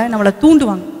பண்ணுவாங்க, நம்மளை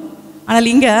தூண்டுவாங்க. ஆனால்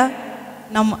இங்கே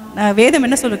வேதம்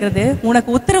என்ன சொல்லுகிறது, உனக்கு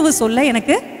உத்தரவு சொல்ல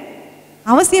எனக்கு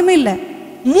அவசியமே இல்லை.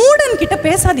 மூடன் கிட்ட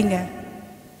பேசாதீங்க.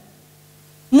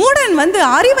 மூடன் வந்து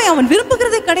அறிவை அவன்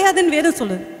விரும்புகிறதே கிடையாதுன்னு வேதம்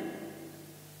சொல்லுது.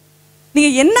 நீங்க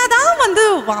என்னதான் வந்து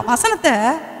வசனத்தை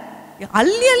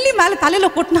அள்ளி அள்ளி மேல தலையில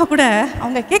கொட்டினா கூட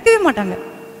அவங்க கேட்கவே மாட்டாங்க.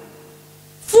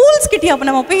 ஃபூல்ஸ் கிட்டே அப்ப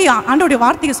நம்ம போய் ஆண்டோடைய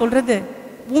வார்த்தையை சொல்றது,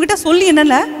 உங்ககிட்ட சொல்லி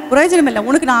என்னல்ல பிரயோஜனம் இல்லை,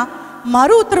 உனக்கு நான்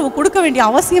மறு உத்தரவு கொடுக்க வேண்டிய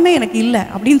அவசியமே எனக்கு இல்லை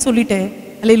அப்படின்னு சொல்லிட்டு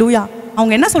அல்லேலூயா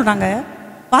அவங்க என்ன சொல்றாங்க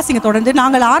வாசிங்க தொடர்ந்து.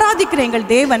 நாங்கள் ஆராதிக்கிற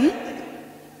எங்கள் தேவன்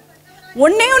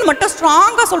ஒன்னே ஒன்று மட்டும்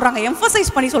ஸ்ட்ராங்கா சொல்றாங்க,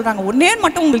 எம்பசைஸ் பண்ணி சொல்றாங்க. ஒன்னே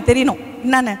மட்டும் உங்களுக்கு தெரியணும்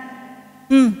என்னன்னு.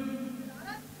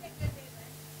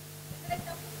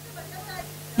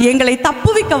 எங்களை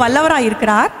தப்புவிக்க வல்லவராய்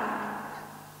இருக்கிறார்.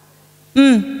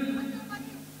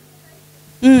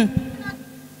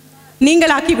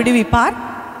 நீங்களாக்கி விடுவிப்பார்.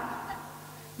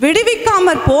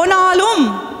 விடுவிக்காமற் போனாலும்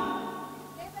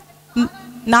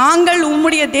நாங்கள்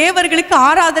உம்முடைய தேவர்களுக்கு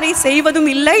ஆராதனை செய்வதும்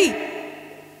இல்லை,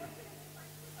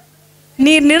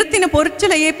 நீர் நிறுத்தின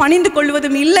பொருட்சிலையை பணிந்து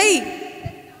கொள்வதும் இல்லை.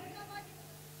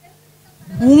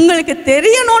 உங்களுக்கு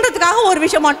தெரியணுன்றதுக்காக ஒரு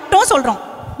விஷயம் மட்டும் சொல்றோம்.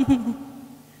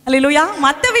 அல்லேலூயா.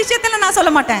 மற்ற விஷயத்துல நான்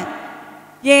சொல்ல மாட்டேன்,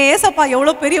 ஏன் ஏசப்பா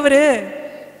எவ்வளவு பெரியவரு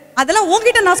அதெல்லாம்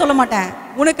உன்கிட்ட நான் சொல்ல மாட்டேன்.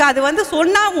 உனக்கு அது வந்து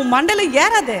சொன்னா உன் மண்டல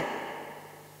ஏறாது.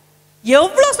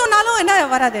 எவ்வளவு சொன்னாலும் என்ன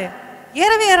வராது,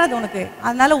 ஏறவே ஏறாது உனக்கு.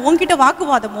 அதனால உன்கிட்ட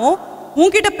வாக்குவாதமோ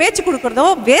உன்கிட்ட பேச்சு கொடுக்கறதோ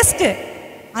வேஸ்ட்.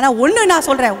 ஆனா ஒண்ணு நான்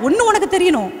சொல்றேன், ஒண்ணு உனக்கு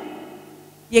தெரியணும்,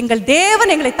 எங்கள்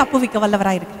தேவன் எங்களை தப்புவிக்க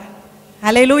வல்லவராய் இருக்கிறார்.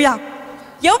 அல்லேலூயா.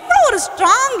 எவ்வளவு ஒரு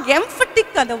ஸ்ட்ராங்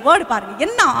எம்பத்திக் அந்த வேர்டு பாருங்க,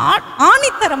 என்ன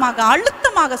ஆணித்தரமாக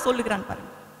அழுத்தமாக சொல்லுகிறான் பாருங்க.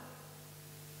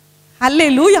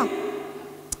 அல்லேலூயா.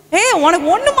 உனக்கு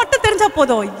ஒண்ணு மட்டும் தெரிஞ்சா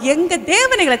போதும், எங்க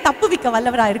தேவனைகளை தப்புவிக்க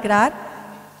வல்லவரா இருக்கிறார்,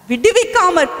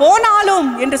 விடுவிக்காமற் போனாலும்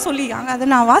என்று சொல்லி அதை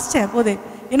நான் வாசிச்சேன் போது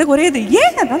எனக்கு ஒரே இது,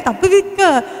 ஏன் அதான் தப்புவிக்க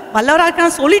வல்லவரா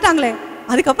இருக்கிறான்னு சொல்லிட்டாங்களே,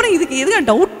 அதுக்கப்புறம் இதுக்கு எதுக்கு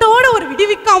டவுட்டோட ஒரு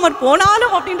விடுவிக்காமற்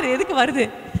போனாலும் அப்படின்றது எதுக்கு வருது?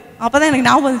 அப்பதான் எனக்கு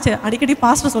ஞாபகம் வந்துச்சு, அடிக்கடி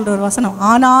பாஸ்டர் சொல்ற ஒரு வசனம்,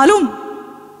 ஆனாலும்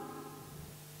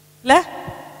இல்ல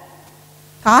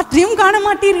காற்றையும் காண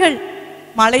மாட்டீர்கள்,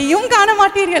 மழையும் காண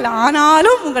மாட்டீர்கள்,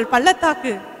 ஆனாலும் உங்கள்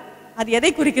பள்ளத்தாக்கு அது எதை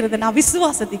குறிக்கிறது? நான்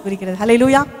விசுவாசத்தை குறிக்கிறது.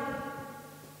 ஹல்லேலூயா.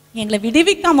 எங்களை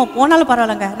விடுவிக்காம போனாலும்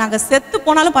பரவாயில்லைங்க, நாங்க செத்து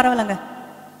போனாலும் பரவாயில்லைங்க,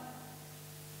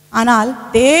 ஆனால்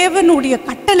தேவனுடைய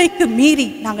கட்டளைக்கு மீறி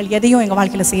நாங்கள் எதையும் எங்க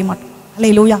வாழ்க்கையில செய்ய மாட்டோம்.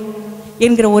 ஹல்லேலூயா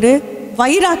என்கிற ஒரு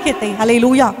வைராக்கியத்தை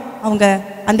ஹல்லேலூயா அவங்க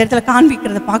அந்த இடத்துல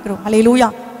காண்பிக்கிறத பார்க்கிறோம். ஹல்லேலூயா.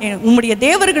 உம்முடைய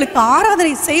தேவர்களுக்கு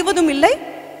ஆராதனை செய்வதும் இல்லை,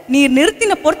 நீர்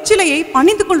நிறுத்தின பொற்சிலையை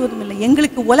பணிந்து கொள்வதும் இல்லை.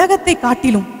 எங்களுக்கு உலகத்தை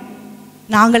காட்டிலும்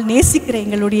நாங்கள் நேசிக்கிற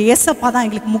எங்களுடைய இயேசப்பா தான்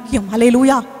எங்களுக்கு முக்கியம்.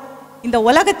 ஹல்லேலூயா. இந்த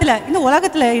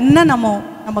உலகத்துல என்ன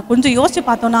நம்ம கொஞ்சம் யோசிச்சு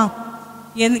பார்த்தோம்னா,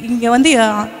 இங்க வந்து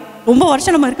ரொம்ப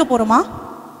வருஷம் நம்ம இருக்க போறோமா?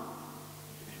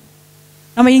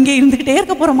 நம்ம இங்கே இருந்துகிட்டே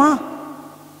இருக்க போறோமா?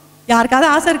 யாருக்காவது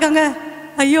ஆசை இருக்காங்க,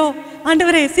 ஐயோ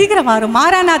ஆண்டவரே சீக்கிரம் வரும்,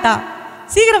 மாறானாதா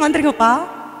சீக்கிரம் வந்துருங்கப்பா.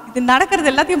 இது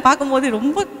நடக்கிறது எல்லாத்தையும் பார்க்கும்போது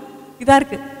ரொம்ப இதா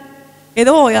இருக்கு.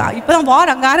 ஏதோ இப்பதான்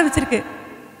வார் அங்க ஆரம்பிச்சிருக்கு,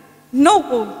 இன்னும்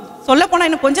சொல்ல போனா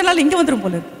இன்னும் கொஞ்ச நாள் இங்க வந்துடும்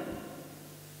போல இருக்கு.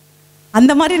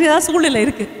 அந்த மாதிரி ஏதாவது சூழ்நிலை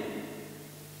இருக்கு.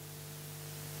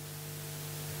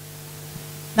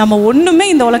 நம்ம ஒண்ணுமே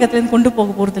இந்த உலகத்துல இருந்து கொண்டு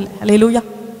போக போறது இல்லை. ஹல்லேலூயா.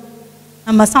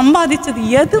 நம்ம சம்பாதிச்சது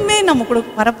எதுவுமே நம்ம கூட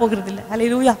வரப்போகிறது இல்லை.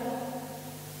 ஹல்லேலூயா.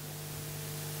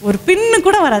 ஒரு பின்னு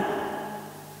கூட வராது,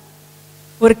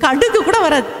 ஒரு கடுகு கூட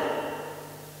வராது,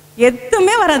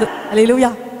 எதுவுமே வராது.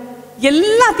 ஹல்லேலூயா.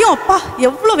 எல்லாத்தையும் அப்பா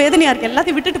எவ்வளவு வேதனையா இருக்கு,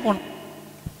 எல்லாத்தையும் விட்டுட்டு போகணும்,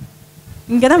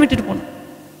 இங்கதான் விட்டுட்டு போகணும்.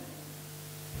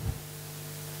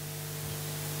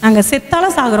 நாங்க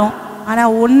செத்தாலும் சாகுறோம், ஆனா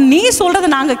நீ சொல்றதை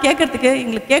நாங்க கேட்கறதுக்கு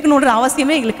எங்களுக்கு கேட்கணுன்ற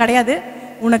அவசியமே எங்களுக்கு கிடையாது,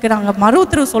 உனக்கு நாங்க மறு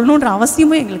உத்தரவு சொல்லணுன்ற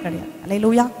அவசியமே எங்களுக்கு கிடையாது.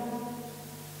 அல்லேலூயா.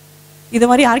 இது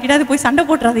மாதிரி யார்கிட்டயாவது போய் சண்டை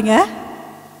போட்டுறாதீங்க.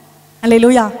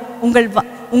 அல்லேலூயா.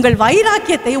 உங்கள்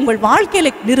வைராக்கியத்தை உங்கள்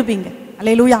வாழ்க்கையில நிரூபிங்க.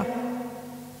 அல்லேலூயா.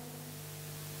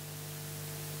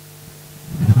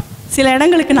 சில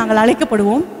இடங்களுக்கு நாங்கள்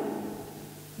அழைக்கப்படுவோம்,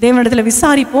 தேவனிடத்துல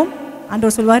விசாரிப்போம்,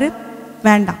 ஆண்டவர் சொல்வாரு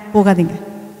வேண்டாம் போகாதீங்க.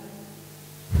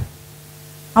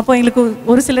 அப்போ எங்களுக்கு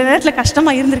ஒரு சில நேரத்தில்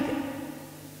கஷ்டமா இருந்திருக்கு.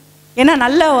 ஏன்னா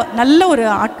நல்ல ஒரு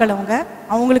ஆட்கள்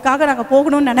அவங்களுக்காக நாங்கள்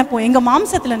போகணும்னு நினைப்போம், எங்க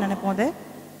மாம்சத்துல நினைப்போம் அது.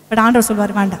 பட் ஆண்டவர்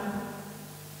சொல்வார் வேண்டாம்,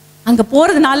 அங்க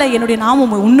போறதுனால என்னுடைய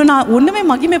நாமம் ஒண்ணுமே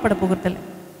மகிமைப்பட போகிறதில்லை.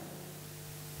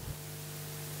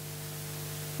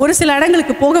 ஒரு சில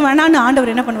இடங்களுக்கு போக வேணான்னு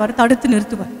ஆண்டவர் என்ன பண்ணுவார்? தடுத்து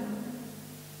நிறுத்துவார்.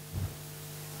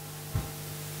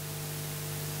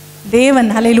 தேவன்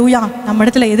ஹல்லேலூயா நம்ம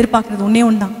இடத்துல எதிர்பார்க்கிறது ஒன்னே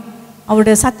ஒன்றுதான்,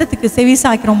 அவருடைய சத்தத்துக்கு செவி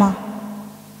சாய்க்கிறோமா,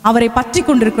 அவரை பற்றி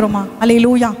கொண்டிருக்கிறோமா?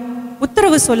 ஹல்லேலூயா.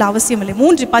 உத்தரவு சொல்ல அவசியம் இல்லை.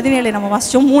 3:17 நம்ம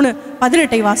வாசிச்சோம்,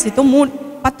 3:18 வாசித்தோம்,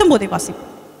 3:19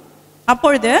 வாசிப்போம்.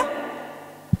 அப்பொழுது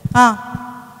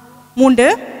 3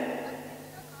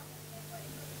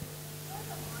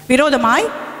 விரோதமாய்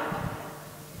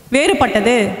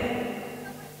வேறுபட்டது,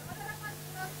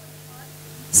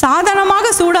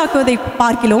 சாதாரணமாக சூடாக்குவதை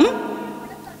பார்க்கிலும்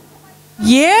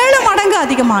 7 மடங்கு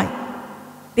அதிகமாய்.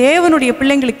 தேவனுடைய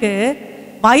பிள்ளைங்களுக்கு,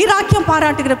 வைராக்கியம்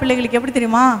பாராட்டுகிற பிள்ளைங்களுக்கு எப்படி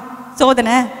தெரியுமா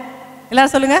சோதனை?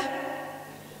 எல்லாரும் சொல்லுங்க,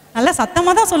 நல்லா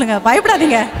சத்தமா தான் சொல்லுங்க,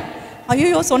 பயப்படாதீங்க.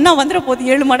 ஐயோ சொன்னா வந்துட போது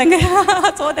 7 மடங்கு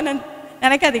சோதனை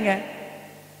நினைக்காதீங்க.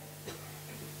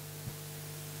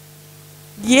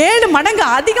 7 மடங்கு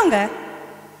அதிகங்க.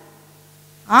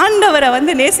 ஆண்டவரை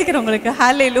நேசிக்கிறவங்களுக்கு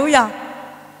ஹல்லேலூயா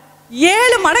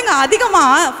 7 மடங்கு அதிகமா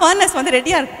ஃபர்னஸ்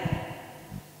ரெடியா இருக்கு.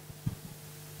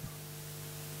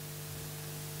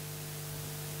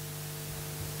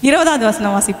 இருபதாவது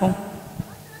வசனம் வாசிப்போம்.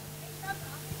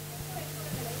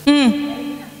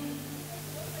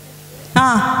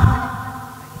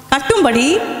 கட்டும்படி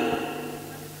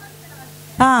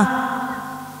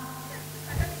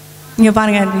இங்க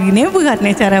பாருங்க,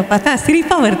 நேபுகாத்நேச்சாரை பார்த்தா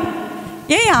சிரிப்பா வருது.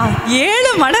 ஏயா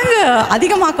 7 மடங்கு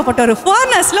அதிகமாக்கப்பட்ட ஒரு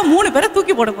ஃபர்னஸ்ல 3 பேரை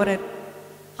தூக்கி போட போறாரு.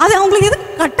 அது அவங்களுக்கு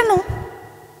எதுக்கு கட்டணும்?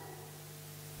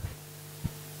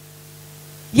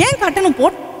 ஏன் கட்டணும்?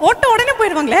 போட்ட உடனே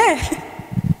போயிடுவாங்களே.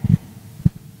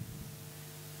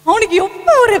 அவனுக்கு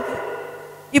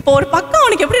இப்போ ஒரு பக்கம்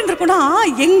அவனுக்கு எப்படி இருக்குன்னா,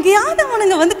 எங்கேயாவது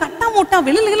அவனுங்க கட்டாமோட்டா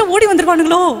வெளியில ஓடி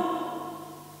வந்துருவானுங்களோ.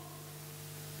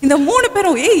 இந்த 3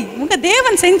 பேரும் உங்க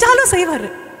தேவன் செஞ்சாலும் செய்வாரு.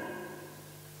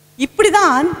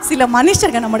 இப்படிதான் சில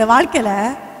மனுஷர்கள் நம்முடைய வாழ்க்கையில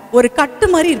ஒரு கட்டு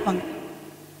மாதிரி இருப்பாங்க.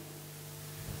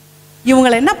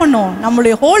 இவங்களை என்ன பண்ணோம்?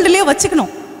 நம்மளுடைய ஹோல்டுலேயே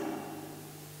வச்சுக்கணும்.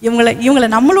 இவங்களை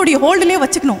நம்மளுடைய ஹோல்டுலேயே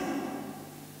வச்சுக்கணும்.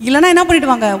 இல்லைன்னா என்ன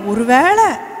பண்ணிடுவாங்க? ஒருவேளை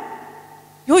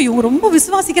இவங்க ரொம்ப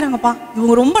விசுவாசிக்கிறாங்கப்பா,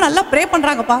 இவங்க ரொம்ப நல்லா ப்ரே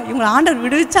பண்ணுறாங்கப்பா, இவங்களை ஆண்டவர்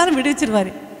விடுவிச்சாலும்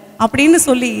விடுவிச்சிருவாரு அப்படின்னு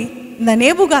சொல்லி இந்த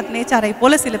நேபுகாத் நேச்சாரை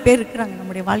போல சில பேர் இருக்கிறாங்க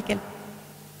நம்முடைய வாழ்க்கையில்.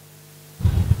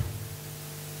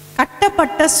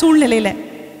 கட்டப்பட்ட சூழ்நிலையில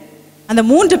அந்த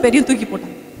 3 பேரையும் தூக்கி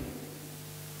போட்டாங்க.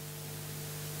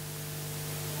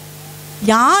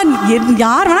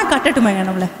 யார் வேணா கட்டட்டுமே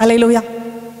நம்மள. அல்லேலூயா.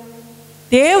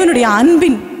 தேவனுடைய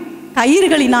அன்பின்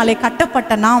கயிறுகளினாலே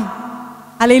கட்டப்பட்ட நாம்,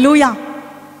 அல்லேலூயா,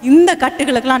 இந்த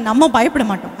கட்டுகளுக்கெல்லாம் நம்ம பயப்பட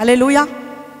மாட்டோம். அல்லேலூயா.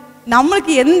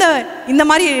 நம்மளுக்கு இந்த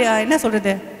மாதிரி என்ன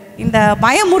சொல்றது, இந்த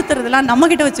பயமுறுத்துறதெல்லாம் நம்ம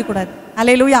கிட்ட வச்சுக்கூடாது.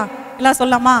 அல்லேலூயா. எல்லாம்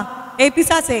சொல்லலாமா? ஏய்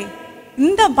பிசாசே,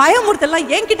 இந்த பயமுறுத்தலாம்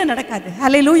என்கிட்ட நடக்காது.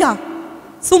 அல்லேலூயா.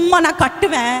 சும்மா நான்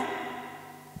கட்டுவேன்,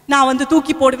 நான்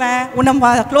தூக்கி போடுவேன்,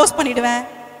 உன்னை க்ளோஸ் பண்ணிடுவேன்.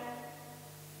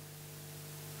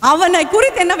 அவனை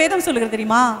குறித்து என்ன வேதம் சொல்லுகிறது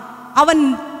தெரியுமா? அவன்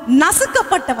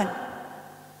நசுக்கப்பட்டவன்.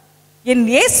 என்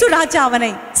இயேசு ராஜா அவனை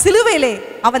சிலுவையிலே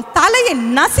அவன் தலையை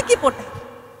நசுக்கி போட்டான்.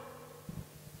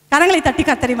 கரங்களை தட்டி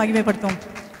கர்த்தரை மகிமைப்படுத்தும்.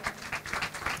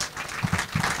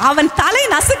 அவன் தலை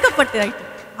நசுக்கப்பட்டு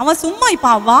அவன் சும்மா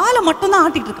இப்ப வாளை மட்டும் தான்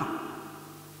ஆட்டிட்டு இருக்கான்.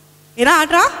 என்ன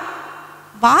ஆட்டுறான்?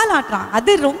 வால் ஆட்டுறான்.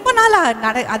 அது ரொம்ப நாளா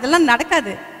அதெல்லாம்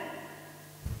நடக்காது.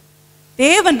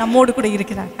 தேவன் நம்மோடு கூட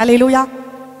இருக்கிறார். அல்லேலூயா.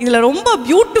 இதுல ரொம்ப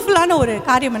பியூட்டிஃபுல்லான ஒரு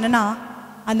காரியம் என்னன்னா,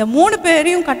 அந்த 3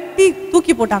 பேரையும் கட்டி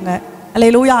தூக்கி போட்டாங்க.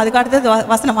 அல்லேலூயா. அதுக்கு அடுத்தது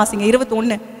வசனம் வாசிங்க,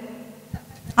 21.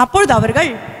 அப்பொழுது அவர்கள்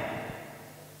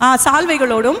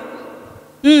சால்வைகளோடும்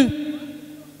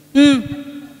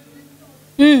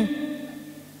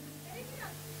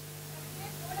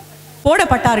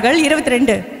போடப்பட்டார்கள்.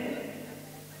 22.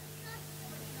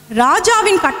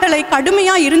 ராஜாவின் கட்டளை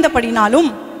கடுமையா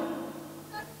இருந்தபடினாலும்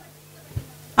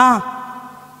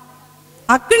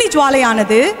அக்கினி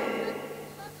ஜுவாலையானது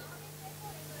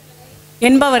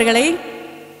என்பவர்களை,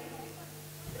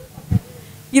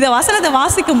 இத வசனத்தை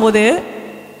வாசிக்கும் போது,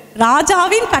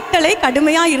 ராஜாவின் கட்டளை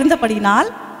கடுமையா இருந்தபடினால்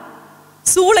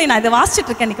சூளை, நான் இதை வாசிச்சுட்டு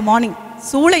இருக்கேன் இன்னைக்கு மார்னிங்,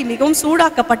 சூளை மிகவும்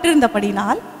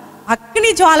சூடாக்கப்பட்டிருந்தபடினால்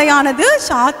அக்னி ஜுவாலையானது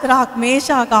ஷாத்ராக்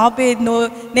மேஷாக் ஆபேத்நேகோ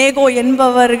நேகோ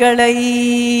என்பவர்களை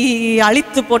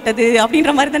அழித்து போட்டது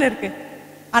அப்படின்ற மாதிரி தானே இருக்கு.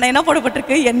 ஆனா என்ன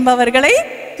போடப்பட்டிருக்கு? என்பவர்களை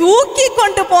தூக்கி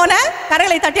கொண்டு போன,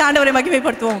 கரங்களை தட்டி ஆண்டவரை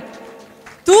மகிமைப்படுத்துவோம்,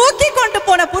 தூக்கி கொண்டு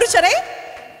போன புருஷரை.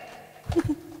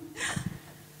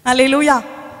 அல்லேலூயா.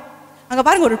 அங்க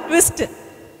பாருங்க ஒரு ட்விஸ்ட்,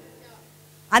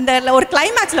 அந்த ஒரு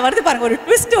கிளைமேக்ஸ்ல வருது பாருங்க, ஒரு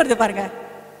ட்விஸ்ட் வருது பாருங்க.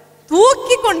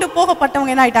 தூக்கி கொண்டு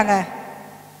போகப்பட்டவங்க என்ன ஆயிட்டாங்க?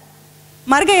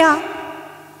 மர்கையா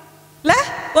இல்ல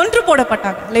கொன்று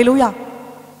போடப்பட்டாங்க. அல்லேலூயா.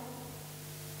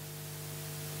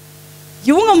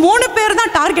 இவங்க 3 பேர்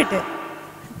தான் டார்கெட்.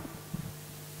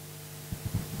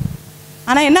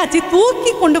 ஆனா என்னாச்சு?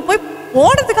 தூக்கி கொண்டு போய்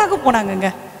போடுறதுக்காக போனாங்க.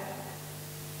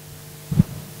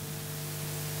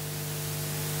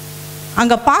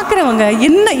 அங்க பாக்குறவங்க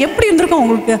என்ன எப்படி இருந்திருக்கும்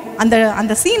உங்களுக்கு?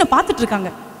 அந்த சீனை பார்த்துட்டு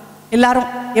இருக்காங்க எல்லாரும்.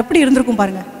 எப்படி இருந்திருக்கும்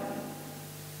பாருங்க.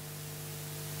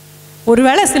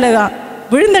 ஒருவேளை சில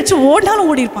விழுந்தடிச்சு ஓடினாலும்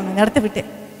ஓடி இருப்பாங்க இந்த இடத்த விட்டு.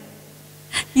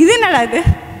 இது என்னடா இது,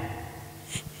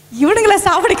 இவனுங்களை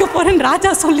சாவடிக்க போறேன்னு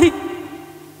ராஜா சொல்லி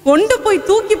கொண்டு போய்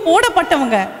தூக்கி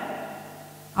போடப்பட்டவங்க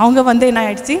அவங்க என்ன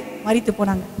ஆயிடுச்சு? மரித்து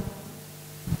போனாங்க.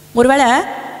 ஒருவேளை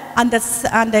அந்த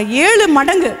 7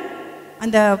 மடங்கு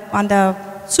அந்த அந்த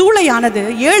சூளையானது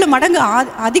 7 மடங்கு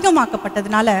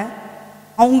அதிகமாக்கப்பட்டதுனால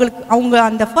அவங்க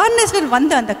அந்த ஃபர்னஸ்ல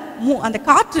வந்து அந்த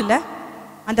காற்றுல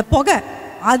அந்த புகை,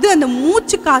 அது அந்த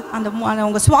மூச்சு அந்த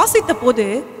அவங்க சுவாசித்த போது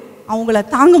அவங்கள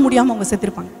தாங்க முடியாம அவங்க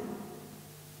செத்துருப்பாங்க.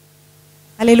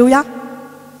 அல்லேலூயா.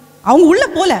 அவங்க உள்ள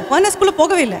போல, ஃபர்னஸ்குள்ள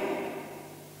போகவே இல்லை.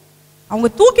 அவங்க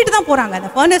தூக்கிட்டு தான் போறாங்க. அந்த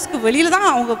ஃபர்னஸ்க்கு வெளியில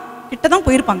தான் அவங்க கிட்ட தான்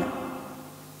போயிருப்பாங்க.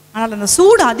 ஆனால் அந்த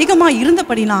சூடு அதிகமா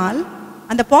இருந்தபடினால்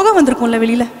அந்த புகை வந்திருக்கும்ல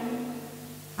வெளியில,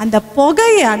 அந்த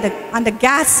புகையை அந்த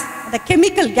கேஸ், அந்த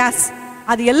கெமிக்கல் கேஸ்,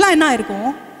 அது எல்லாம் என்ன இருக்கும்?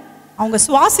 அவங்க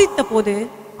சுவாசித்த போது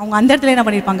அவங்க அந்த இடத்துல என்ன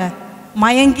பண்ணிருப்பாங்க?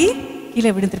 மயங்கி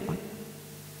கீழே விழுந்திருப்பாங்க.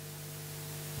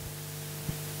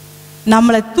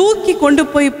 நம்மளை தூக்கி கொண்டு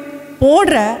போய்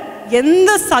போடுற எந்த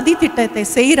சதி திட்டத்தை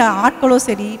செய்யற ஆட்களோ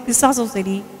சரி, பிசாசோ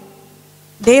சரி,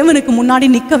 தேவனுக்கு முன்னாடி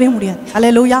நிற்கவே முடியாது.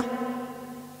 அல்லேலூயா.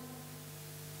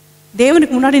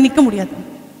 தேவனுக்கு முன்னாடி நிற்க முடியாது.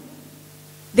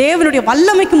 தேவனுடைய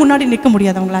வல்லமைக்கு முன்னாடி நிற்க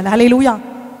முடியாது அவங்களால. அல்லேலூயா.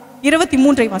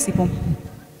 23 வாசிப்போம்.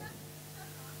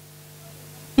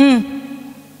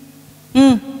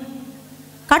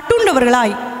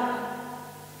 கட்டுண்டவர்களாய்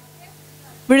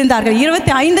விழுந்தார்கள்.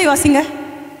 25 வாசிங்க.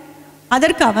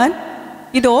 அதற்கு அவன்,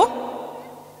 இதோ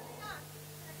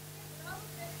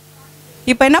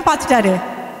இப்ப என்ன பார்த்துட்டாரு?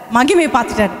 மகிமை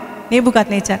பார்த்துட்டாரு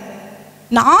நேபுகாத்நேச்சார்.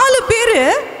 4 பேரு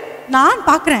நான்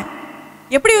பார்க்குறேன்.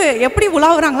 எப்படி எப்படி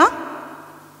உலாவுறாங்களா?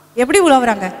 எப்படி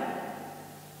உலாவுறாங்க?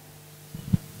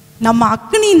 நம்ம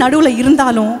அக்னி நடுவில்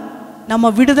இருந்தாலும் நம்ம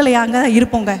விடுதலையாங்க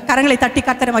இருப்போங்க. கரங்களை தட்டி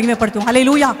கர்த்தரை மகிமைப்படுத்துவோம்.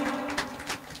 ஹல்லேலூயா.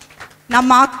 நம்ம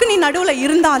அக்னி நடுவில்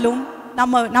இருந்தாலும்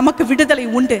நமக்கு விடுதலை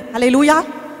உண்டு. ஹல்லேலூயா.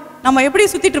 நம்ம எப்படி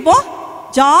சுத்திட்டு இருப்போம்?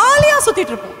 ஜாலியா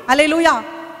சுத்திட்டு இருப்போம். ஹல்லேலூயா.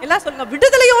 எல்லாம் சொல்லுங்க,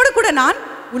 விடுதலையோடு கூட நான்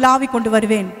உலாவி கொண்டு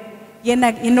வருவேன்.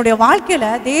 என்னுடைய வாழ்க்கையில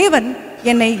தேவன்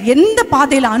என்னை எந்த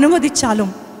பாதையில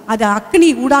அனுமதிச்சாலும், அது அக்னி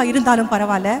ஊடா இருந்தாலும்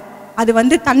பரவாயில்ல,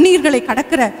 அது தண்ணீர்களை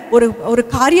கடக்கிற ஒரு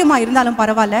காரியமா இருந்தாலும்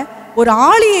பரவாயில்ல, ஒரு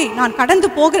ஆளியை நான் கடந்து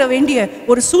போக வேண்டிய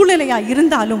ஒரு சூழ்நிலையா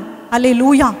இருந்தாலும்,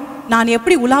 ஹல்லேலூயா, நான்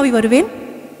எப்படி உலாவி வருவேன்?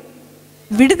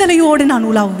 விடுதலையோடு நான்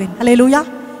உலாவுவேன். ஹல்லேலூயா.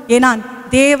 ஏன்னா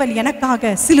தேவன்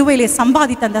எனக்காக சிலுவையிலே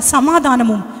சம்பாதித்த அந்த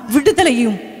சமாதானமும்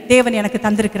விடுதலையும் தேவன் எனக்கு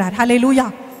தந்திருக்கிறார். ஹல்லேலூயா.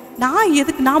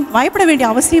 நான் பயப்பட வேண்டிய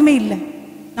அவசியமே இல்லை.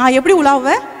 நான் எப்படி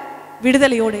உலாவுவேன்?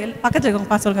 விடுதலையோடு. பக்கத்தில்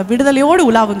இருக்கவங்க சொல்லுங்க, விடுதலையோடு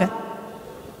உலாவுங்க.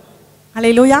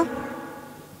 ஹல்லேலூயா.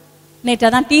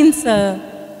 நேற்று தான் டீன்ஸ்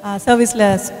சர்வீஸில்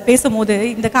பேசும்போது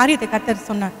இந்த காரியத்தை கர்த்தர்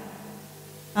சொன்னார்.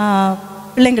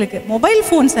 பிள்ளைங்களுக்கு மொபைல்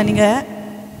ஃபோன்ஸை நீங்கள்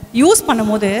யூஸ்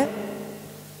பண்ணும்போது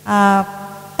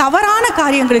தவறான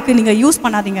காரியங்களுக்கு நீங்கள் யூஸ்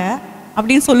பண்ணாதீங்க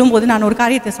அப்படின்னு சொல்லும்போது நான் ஒரு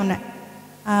காரியத்தை சொன்னேன்.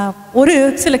 ஒரு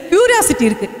சில க்யூரியாசிட்டி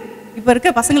இருக்குது இப்போ இருக்க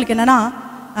பசங்களுக்கு. என்னென்னா,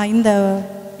 இந்த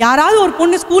யாராவது ஒரு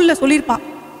பொண்ணு ஸ்கூலில் சொல்லியிருப்பா,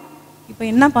 இப்போ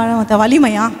என்ன படம்,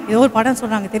 வலிமையா ஏதோ ஒரு படம்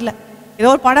சொல்கிறாங்க தெரியல, ஏதோ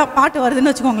ஒரு பாட்டு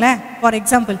வருதுன்னு வச்சுக்கோங்களேன். ஃபார்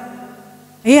எக்ஸாம்பிள்,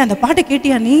 அந்த பாட்டை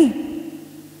கேட்டியா நீ?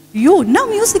 ஐயோ என்ன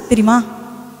மியூசிக் தெரியுமா,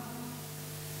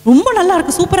 ரொம்ப நல்லா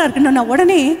இருக்கு, சூப்பராக இருக்குன்னு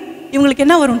உடனே இவங்களுக்கு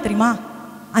என்ன வரும் தெரியுமா?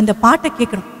 அந்த பாட்டை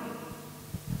கேட்கணும்.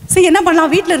 சரி, என்ன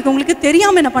பண்ணலாம்? வீட்டில் இருக்கவங்களுக்கு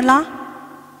தெரியாமல் என்ன பண்ணலாம்?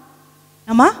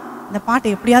 நம்ம இந்த பாட்டை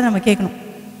எப்படியாவது நம்ம கேட்கணும்.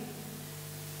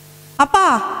 அப்பா,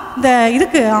 இந்த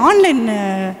இதுக்கு ஆன்லைன்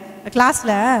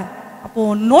கிளாஸில்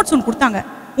அப்போது நோட்ஸ் ஒன்று கொடுத்தாங்க,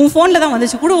 உன் ஃபோனில் தான்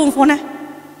வந்துச்சு, கூட உன் ஃபோனை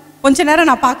கொஞ்ச நேரம்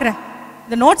நான் பார்க்குறேன்,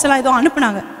 இந்த நோட்ஸ் எல்லாம் ஏதோ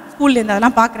அனுப்புனாங்க ஸ்கூல்லேருந்து,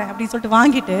 அதெல்லாம் பார்க்குறேன் அப்படின்னு சொல்லிட்டு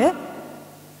வாங்கிட்டு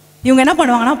இவங்க என்ன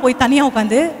பண்ணுவாங்கன்னா, போய் தனியாக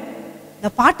உட்காந்து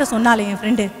இந்த பாட்டை சொன்னாலே என்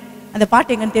ஃப்ரெண்டு, அந்த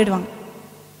பாட்டை எங்கன்னு தேடுவாங்க.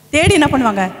 தேடி என்ன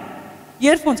பண்ணுவாங்க,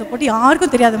 இயர்ஃபோன்ஸை போட்டு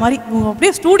யாருக்கும் தெரியாத மாதிரி இவங்க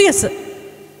அப்படியே ஸ்டூடியஸ்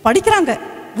படிக்கிறாங்க,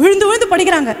 விழுந்து விழுந்து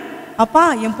படிக்கிறாங்க. அப்பா,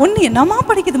 என் பொண்ணு என்னம்மா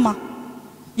படிக்குதுமா,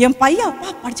 என் பையன் அப்பா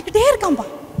படிச்சுக்கிட்டே இருக்கான்பா.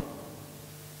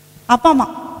 அப்பா அம்மா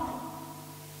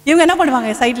இவங்க என்ன பண்ணுவாங்க,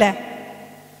 சைடில்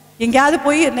எங்கேயாவது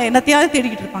போய் என்னத்தையாவது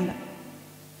தேடிக்கிட்டு இருப்பாங்க.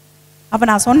 அப்போ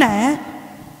நான் சொன்னேன்,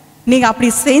 நீங்கள் அப்படி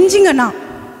செஞ்சீங்கன்னா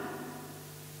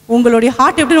உங்களுடைய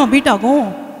ஹார்ட் எப்படி நம்ம பீட் ஆகும்,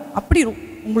 அப்படி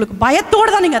உங்களுக்கு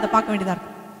பயத்தோடு தான் நீங்கள் அதை பார்க்க வேண்டியதாக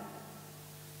இருக்கும்.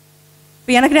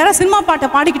 இப்போ எனக்கு நேராக சினிமா பாட்டை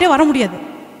பாடிக்கிட்டே வர முடியாது,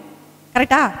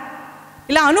 கரெக்டா?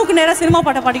 இல்லை அணுக்கு நேராக சினிமா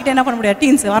பாட்டை பாடிக்கிட்டே என்ன பண்ண முடியாது,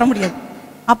 டீன்ஸ் வர முடியாது.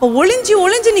 அப்போ ஒளிஞ்சு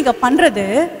ஒளிஞ்சு நீங்கள் பண்ணுறது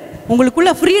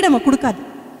உங்களுக்குள்ள ஃப்ரீடமை கொடுக்காது,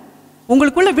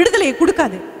 உங்களுக்குள்ள விடுதலையை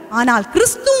கொடுக்காது. ஆனால்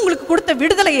கிறிஸ்து உங்களுக்கு கொடுத்த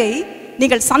விடுதலையை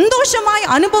நீங்கள் சந்தோஷமாய்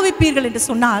அனுபவிப்பீர்கள் என்று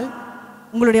சொன்னால்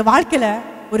உங்களுடைய வாழ்க்கையில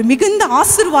ஒரு மிகுந்த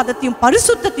ஆசீர்வாதத்தையும்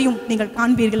பரிசுத்தத்தையும் நீங்கள்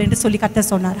காண்பீர்கள் என்று சொல்லி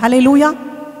கர்த்தர் சொன்னார். ஹல்லேலூயா.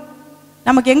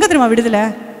 நமக்கு எங்க தெரியுமா விடுதலை?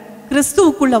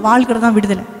 கிறிஸ்துவுக்குள்ள வாழ்கிறது தான்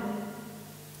விடுதலை.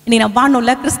 இனி நான்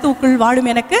வாழணும்ல, கிறிஸ்துவுக்குள் வாழும்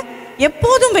எனக்கு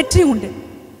எப்போதும் வெற்றி உண்டு.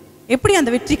 எப்படி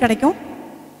அந்த வெற்றி கிடைக்கும்?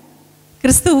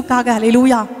 கிறிஸ்துவுக்காக.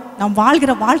 ஹல்லேலூயா. நாம்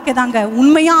வாழ்கிற வாழ்க்கை தாங்க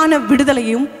உண்மையான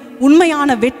விடுதலையும் உண்மையான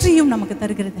வெற்றியும் நமக்கு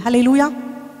தருகிறது. ஹல்லேலூயா.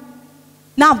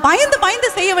 நான் பயந்து பயந்து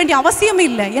செய்ய வேண்டிய அவசியமே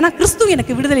இல்லை, ஏன்னா கிறிஸ்து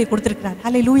எனக்கு விடுதலை கொடுத்திருக்கிறார்.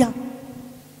 ஹல்லேலூயா.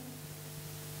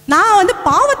 நான்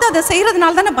பாவத்தை அதை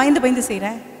செய்யறதுனால தானே பயந்து பயந்து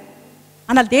செய்யறேன்.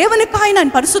 ஆனால் தேவனுக்காய்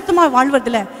நான் பரிசுத்தமாக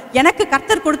வாழ்வதில் எனக்கு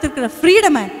கர்த்தர் கொடுத்திருக்கிற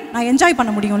ஃப்ரீடமை நான் என்ஜாய்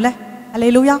பண்ண முடியும்ல.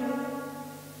 ஹல்லேலூயா.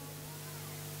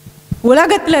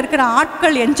 உலகத்தில் இருக்கிற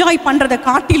ஆட்கள் என்ஜாய் பண்றதை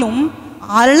காட்டிலும்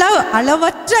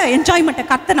அளவற்ற என்ஜாய்மெண்ட்டை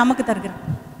கர்த்தர் நமக்கு தருகிறார்.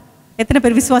 எத்தனை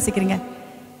பேர் விசுவாசிக்கிறீங்க?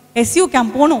 எஸ்யூ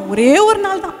கேம்ப் போனோம், ஒரே ஒரு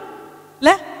நாள் தான்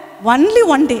இல்லை, ஒன்லி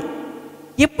ஒன் டே.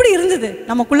 எப்படி இருந்தது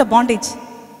நமக்குள்ள பாண்டேஜ்?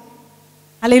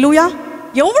 ஹல்லேலூயா.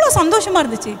 எவ்வளோ சந்தோஷமா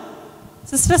இருந்துச்சு.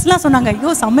 சிஸ்டர்ஸ்லாம் சொன்னாங்க,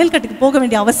 ஐயோ சமையல் கட்டுக்கு போக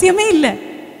வேண்டிய அவசியமே இல்லை,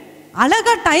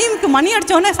 அழகா டைமுக்கு மணி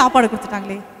அடிச்சோடனே சாப்பாடு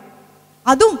கொடுத்துட்டாங்களே.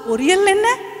 அதுவும் பொரியல் என்ன,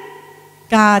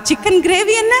 சிக்கன்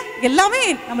கிரேவி என்ன, எல்லாமே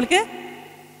நம்மளுக்கு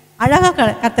அழகாக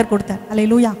கர்த்தர் கொடுத்தார்.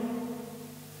 ஹல்லேலூயா.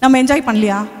 நம்ம என்ஜாய்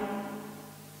பண்ணலையா?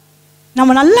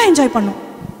 நம்ம நல்லா என்ஜாய் பண்ணோம்.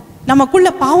 நமக்குள்ள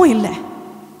பாவம் இல்லை,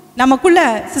 நமக்குள்ள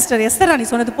சிஸ்டர் எஸ்தராணி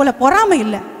சொன்னது போல பொறாமை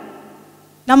இல்லை.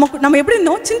 நம்ம எப்படி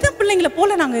இருந்தோம்? சின்ன பிள்ளைங்களை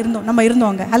போல நாங்கள் இருந்தோம், நம்ம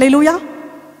இருந்தோங்க. ஹல்லேலூயா.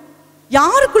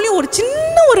 யாருக்குள்ளேயும்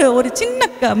ஒரு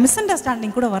சின்ன மிஸ்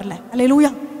அண்டர்ஸ்டாண்டிங் கூட வரல.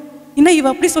 ஹல்லேலூயா. இன்னும் இவ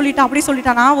அப்படி சொல்லிட்டா அப்படி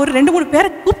சொல்லிட்டா. நான் ஒரு 2-3 பேரை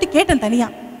கூப்பிட்டு கேட்டேன் தனியா,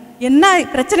 என்ன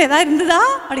பிரச்சனை ஏதாவது இருந்ததா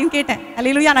அப்படின்னு கேட்டேன்.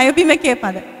 ஹல்லேலூயா. நான் எப்பயுமே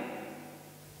கேட்பேன் அதை,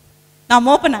 நான்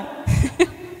மோப்பனாய்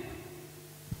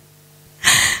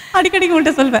அடிக்கடி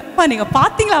உன்கிட்ட சொல்வேன், நீங்க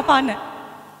பாத்தீங்களாப்பான்னு.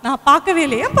 நான் பார்க்கவே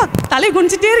இல்லையே. ஏப்பா தலை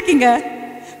குனிஞ்சிட்டே இருக்கீங்க,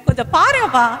 கொஞ்சம்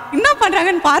பாருங்கப்பா என்ன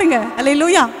பண்றாங்கன்னு பாருங்க.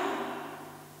 அல்லேலூயா.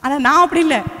 ஆனா நான் அப்படி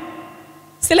இல்லை.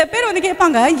 சில பேர் வந்து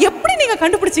கேட்பாங்க, எப்படி நீங்க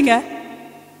கண்டுபிடிச்சீங்க?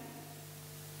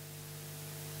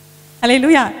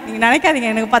 அல்லேலூயா. நீங்க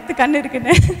நினைக்காதீங்க எனக்கு 10 கண்ணு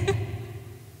இருக்குன்னு.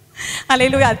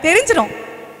 அல்லேலூயா.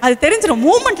 அது தெரிஞ்சிடும்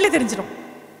மூமெண்ட்லேயே தெரிஞ்சிடும்.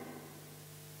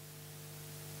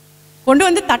 கொண்டு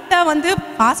வந்து தட்டை வந்து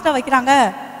ஃபாஸ்ட்டாக வைக்கிறாங்க,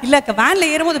 இல்லை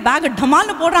வேனில் ஏறும்போது பேக்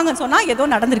டமால்னு போடுறாங்கன்னு சொன்னால் ஏதோ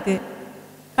நடந்திருக்கு,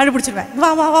 கண்டுபிடிச்சிருவேன். வா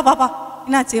வா வா வா,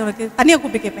 என்னாச்சு உனக்கு? தனியாக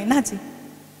கூப்பிட்டு கேட்பேன், என்னாச்சு,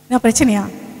 என்ன பிரச்சனையா?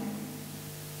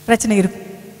 பிரச்சனை இருக்கு.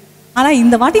 ஆனால்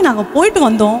இந்த வாட்டி நாங்கள் போயிட்டு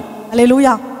வந்தோம்,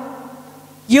 அல்லேலூயா,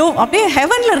 அப்படியே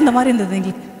ஹெவனில் இருந்த மாதிரி இருந்தது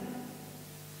எங்களுக்கு.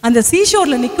 அந்த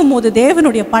சீஷோரில் நிற்கும் போது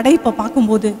தேவனுடைய படைப்பை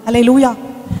பார்க்கும்போது, அல்லேலூயா,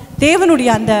 தேவனுடைய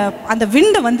அந்த அந்த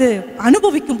விண்டை வந்து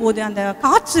அனுபவிக்கும் போது, அந்த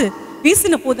காற்று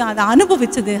வீசின போது அதை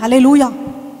அனுபவிச்சது. அல்லேலூயா.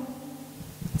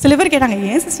 சில பேர் கேட்டாங்க,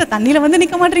 ஏன் சிஸ்டர் தண்ணியில் வந்து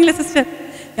நிற்க மாட்டீங்களா சிஸ்டர்?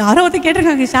 யாரோ ஒருத்தர்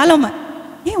கேட்டிருக்காங்க, ஷாலோம,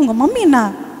 ஏன் உங்கள் மம்மி என்ன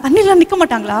தண்ணிலாம் நிற்க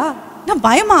மாட்டாங்களா, என்ன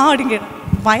பயமா அப்படிங்க.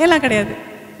 பயம்லாம் கிடையாது.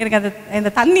 எனக்கு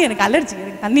அந்த தண்ணி எனக்கு அலர்ஜி,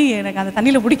 எனக்கு அந்த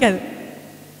தண்ணியில் பிடிக்காது.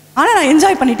 ஆனால் நான்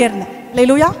என்ஜாய் பண்ணிகிட்டே இருந்தேன்.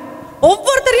 அல்லேலூயா.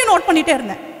 ஒவ்வொருத்தரையும் நோட் பண்ணிகிட்டே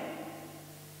இருந்தேன்.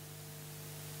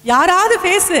 யாராவது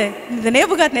ஃபேஸு இந்த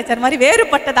நேபுகாத்நேச்சர் மாதிரி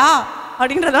வேறுபட்டதா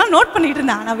அப்படின்றதெல்லாம் நோட் பண்ணிட்டு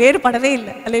இருந்தேன். ஆனால் வேறுபடவே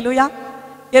இல்லை. அல்லேலூயா.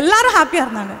 எல்லாரும் ஹாப்பியாக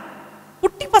இருந்தாங்க.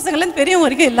 குட்டி பசங்கள்லேருந்து பெரியவங்க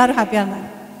வரைக்கும் எல்லாரும் ஹாப்பியாக இருந்தாங்க.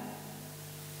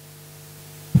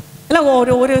 இல்லை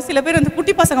ஒரு சில பேர் வந்து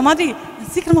குட்டி பசங்க மாதிரி,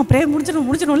 சீக்கிரமா ப்ரேயர்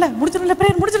முடிச்சிடும்ல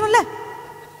ப்ரேயர் முடிச்சிடும்ல,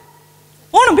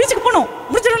 போகணும் பீச்சுக்கு போகணும்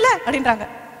முடிச்சிடும்ல அப்படின்றாங்க.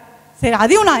 சரி,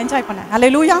 அதையும் நான் என்ஜாய் பண்ணேன்.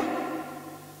 அல்லேலூயா.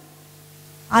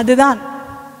 அதுதான்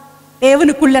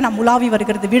தேவனுக்குள்ள நாம் உலாவி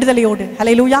வருகிறது விடுதலையோடு.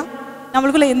 அல்லேலூயா.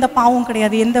 நம்மளுக்குள்ள எந்த பாவமும்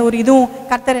கிடையாது, எந்த ஒரு இதுவும்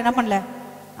கர்த்தர் என்ன பண்ணல,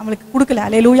 நம்மளுக்கு கொடுக்கல.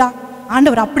 அல்லேலூயா.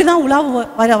 ஆண்டவர் அப்படிதான் உலாவு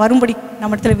வரும்படி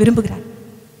நம்ம இடத்துல விரும்புகிறார்.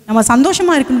 நம்ம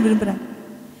சந்தோஷமா இருக்குன்னு விரும்புகிறார்.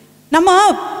 நம்ம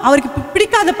அவருக்கு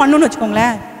பிடிக்காத பண்ணணும்னு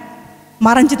வச்சுக்கோங்களேன்,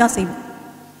 மறைஞ்சு தான் செய்வோம்.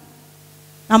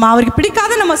 நம்ம அவருக்கு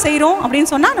பிடிக்காத நம்ம செய்கிறோம்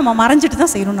அப்படின்னு சொன்னால் நம்ம மறைஞ்சிட்டு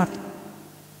தான் செய்யணும்னு அர்த்தம்.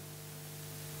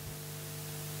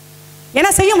 ஏன்னா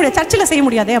செய்ய முடியாது, சர்ச்சில் செய்ய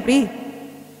முடியாதே அப்படி.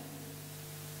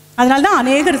 அதனால தான்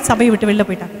அநேகர் சபையை விட்டு வெளில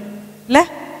போயிட்டாங்க. இல்லை,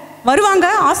 வருவாங்க,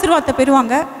 ஆசீர்வாதத்தை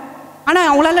பெறுவாங்க, ஆனால்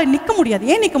அவங்களால நிற்க முடியாது.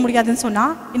 ஏன் நிற்க முடியாதுன்னு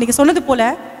சொன்னால், இன்னைக்கு சொன்னது போல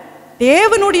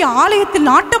தேவனுடைய ஆலயத்தில்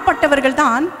நாட்டப்பட்டவர்கள்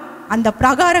தான் அந்த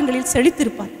பிரகாரங்களில்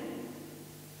செழித்திருப்பார்.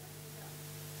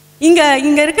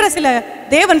 இங்க இருக்கிற சில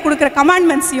தேவன் கொடுக்குற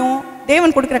கமாண்ட்மெண்ட்ஸையும்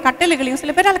தேவன் கொடுக்குற கட்டளைகளையும்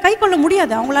சில பேரால் கை கொள்ள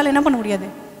முடியாது. அவங்களால என்ன பண்ண முடியாது,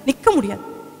 நிற்க முடியாது,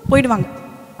 போயிடுவாங்க.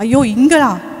 ஐயோ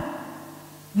இங்களா,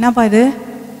 என்னப்பா இது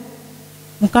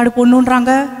முக்காடு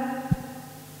போடணுன்றாங்க,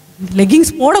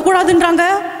 லெகிங்ஸ் போடக்கூடாதுன்றாங்க.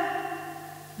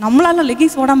 நம்மளால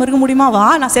லெகிங்ஸ் போடாமல் இருக்க முடியுமா? வா,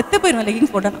 நான் செத்து போயிடுவேன்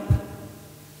லெகிங்ஸ் போடணும்.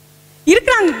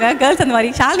 இருக்கிறாங்க கேர்ள்ஸ் அந்த மாதிரி.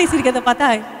 ஷாலினி இருக்கிறத பார்த்தா,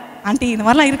 ஆண்டி இந்த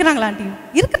மாதிரிலாம் இருக்கிறாங்களா? ஆண்டி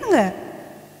இருக்கிறாங்க.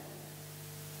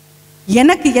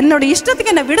 எனக்கு என்னோட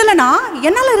இஷ்டத்துக்கு என்ன விடலைன்னா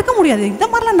என்னால் இருக்க முடியாது. இந்த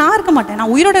மாதிரிலாம் நான் இருக்க மாட்டேன்,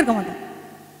 நான் உயிரோட இருக்க மாட்டேன்.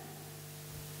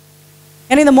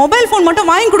 எனக்கு இந்த மொபைல் ஃபோன்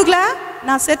மட்டும் வாங்கி கொடுக்கல,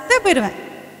 நான் செத்தே போயிடுவேன்.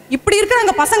 இப்படி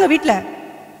இருக்கிறாங்க பசங்க வீட்டில்.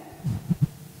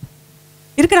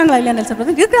 இருக்கிறாங்களா இல்லையா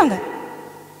சொல்றது? இருக்கிறாங்க.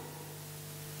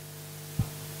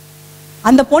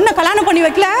 அந்த பொண்ணை கல்யாணம் பண்ணி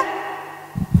வைக்கல,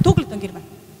 தூக்கில் தொங்கிடுவேன்.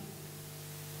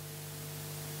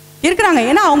 இருக்கிறாங்க.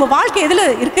 ஏன்னா அவங்க வாழ்க்கை எதுல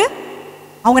இருக்கு?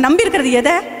 அவங்க நம்பி இருக்கிறது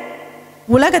எதை?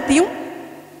 உலகத்தையும்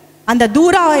அந்த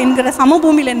தூரா என்கிற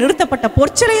சமபூமியில நிறுத்தப்பட்ட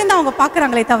பொற்சிலையும் தான் அவங்க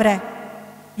பார்க்கறாங்களே தவிர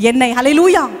என்னை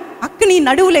ஹல்லேலூயா அக்னி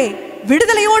நடுவுலே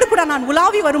விடுதலையோடு கூட நான்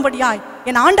உலாவி வரும்படியாய்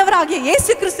என் ஆண்டவராகிய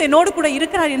இயேசு கிறிஸ்து என்னோடு கூட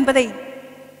இருக்கிறார் என்பதை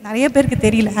நிறைய பேருக்கு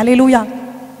தெரியல. ஹல்லேலூயா.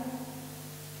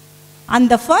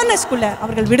 அந்த ஃபர்னஸ்க்குள்ள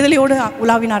அவர்கள் விடுதலையோடு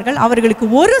உலாவினார்கள். அவர்களுக்கு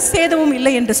ஒரு சேதமும்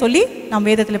இல்லை என்று சொல்லி நாம்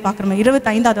வேதத்தில் பார்க்கிறோம்.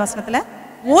 25வது வசனத்துல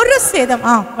ஒரு சேதம்.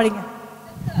 படிங்க.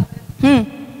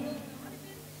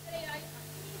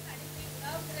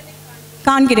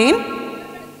 காண்கிறேன்.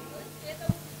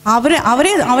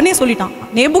 அவனே சொல்லிட்டான்,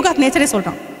 நேபுகாத்நேச்சரே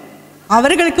சொல்றான்,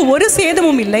 அவர்களுக்கு ஒரு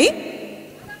சேதமும் இல்லை.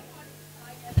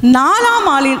 4ஆம்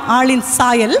ஆளின்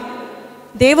சாயல்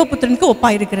தேவபுத்திரனுக்கு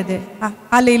ஒப்பாயிருக்கிறது.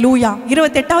 அல்லேலூயா.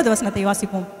 28வது வசனத்தை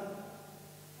வாசிப்போம்.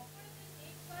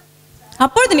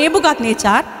 அப்பொழுது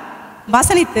நேபுகாத்நேச்சார்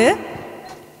வசனித்து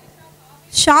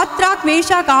ஷாத்ராக்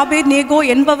மேஷாக் ஆபேத் நேகோ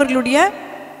என்பவர்களுடைய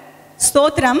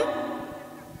ஸ்தோத்திரம்,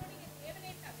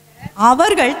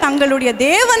 அவர்கள் தங்களுடைய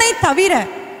தேவனை தவிர,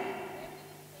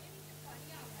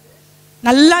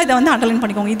 நல்லா இதை வந்து அண்டர்லைன்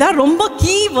பண்ணிக்கோங்க, இதான் ரொம்ப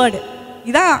கீ வேர்டு.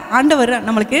 இதான் ஆண்டவர்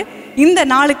நம்மளுக்கு இந்த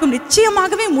நாளுக்கும்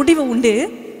நிச்சயமாகவே முடிவு உண்டு,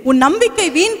 உன் நம்பிக்கை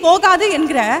வீண் போகாது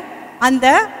என்கிற அந்த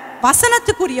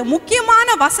வசனத்துக்குரிய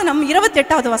முக்கியமான வசனம்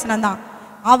 28வது வசனம் தான்.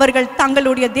 அவர்கள்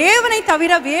தங்களுடைய தேவனை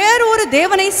தவிர வேறொரு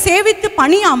தேவனை சேவித்து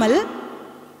பணியாமல்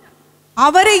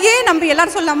அவரையே நம்பி,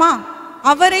 எல்லாரும் சொல்லாமா,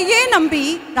 அவரையே நம்பி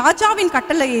ராஜாவின்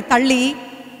கட்டளையை தள்ளி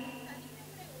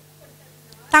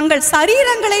தங்கள்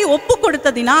சரீரங்களை ஒப்பு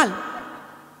கொடுத்ததினால்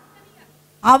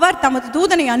அவர் தமது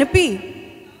தூதனை அனுப்பி,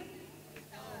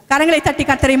 கரங்களை தட்டி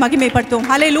கர்த்தரை மகிமைப்படுத்தும்.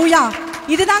 ஹல்லேலூயா.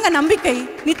 இதுதாங்க நம்பிக்கை.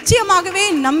 நிச்சயமாகவே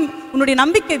உன்னுடைய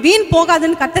நம்பிக்கை வீண்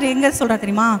போகாதுன்னு கர்த்தர் எங்க சொல்றார்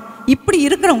தெரியுமா? இப்படி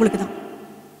இருக்கிறவங்களுக்கு தான்.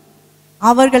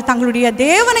 அவர்கள் தங்களுடைய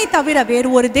தேவனை தவிர வேறு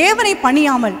ஒரு தேவனை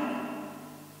பணியாமல்,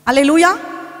 ஹல்லேலூயா,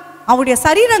 அவருடைய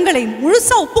சரீரங்களை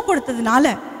முழுசா ஒப்பு கொடுத்ததுனால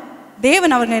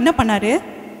தேவன் அவர்கள் என்ன பண்ணாரு?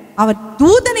 அவர்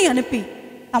தூதனை அனுப்பி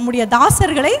தம்முடைய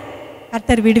தாசர்களை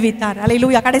கர்த்தர் விடுவித்தார்.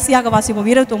 ஹல்லேலூயா. கடைசியாக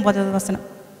வாசிப்போம் 29வது வசனம்.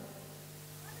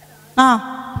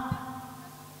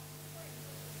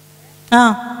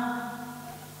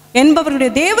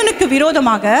 என்பவருடைய தேவனுக்கு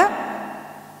விரோதமாக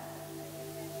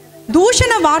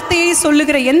தூஷண வார்த்தையை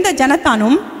சொல்லுகிற எந்த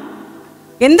ஜனத்தானும்,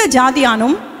 எந்த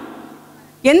ஜாதியானும்,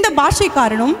 எந்த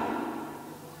பாஷைக்காரனும்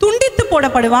துண்டித்து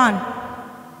போடப்படுவான்,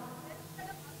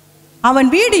 அவன்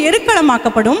வீடு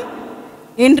எருக்களமாக்கப்படும்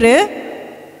என்று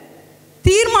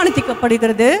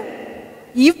தீர்மானிக்கப்படுகிறது.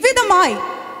 இவ்விதமாய்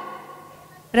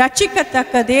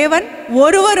ரட்சிக்கத்தக்க தேவன்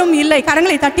ஒருவரும் இல்லை.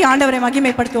 கரங்களை தட்டி ஆண்டவரை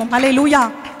மகிமைப்படுத்துவோம். ஹல்லேலூயா.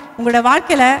 உங்களோட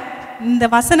வாழ்க்கையில இந்த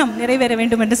வசனம் நிறைவேற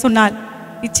வேண்டும் என்று சொன்னால்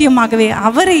நிச்சயமாகவே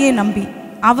அவரையே நம்பி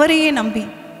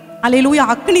ஹல்லேலூயா,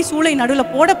 அக்னி சூளை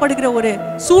நடுவில் போடப்படுகிற ஒரு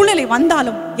சூழ்நிலை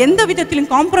வந்தாலும் எந்த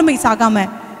விதத்திலும் காம்ப்ரமைஸ் ஆகாம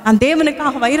நான்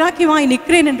தேவனுக்காக வைராக்கியமாய்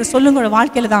நிற்கிறேன் என்று சொல்லுங்க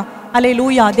வாழ்க்கையில தான்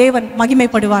ஹல்லேலூயா தேவன்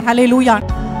மகிமைப்படுவார். ஹல்லேலூயா.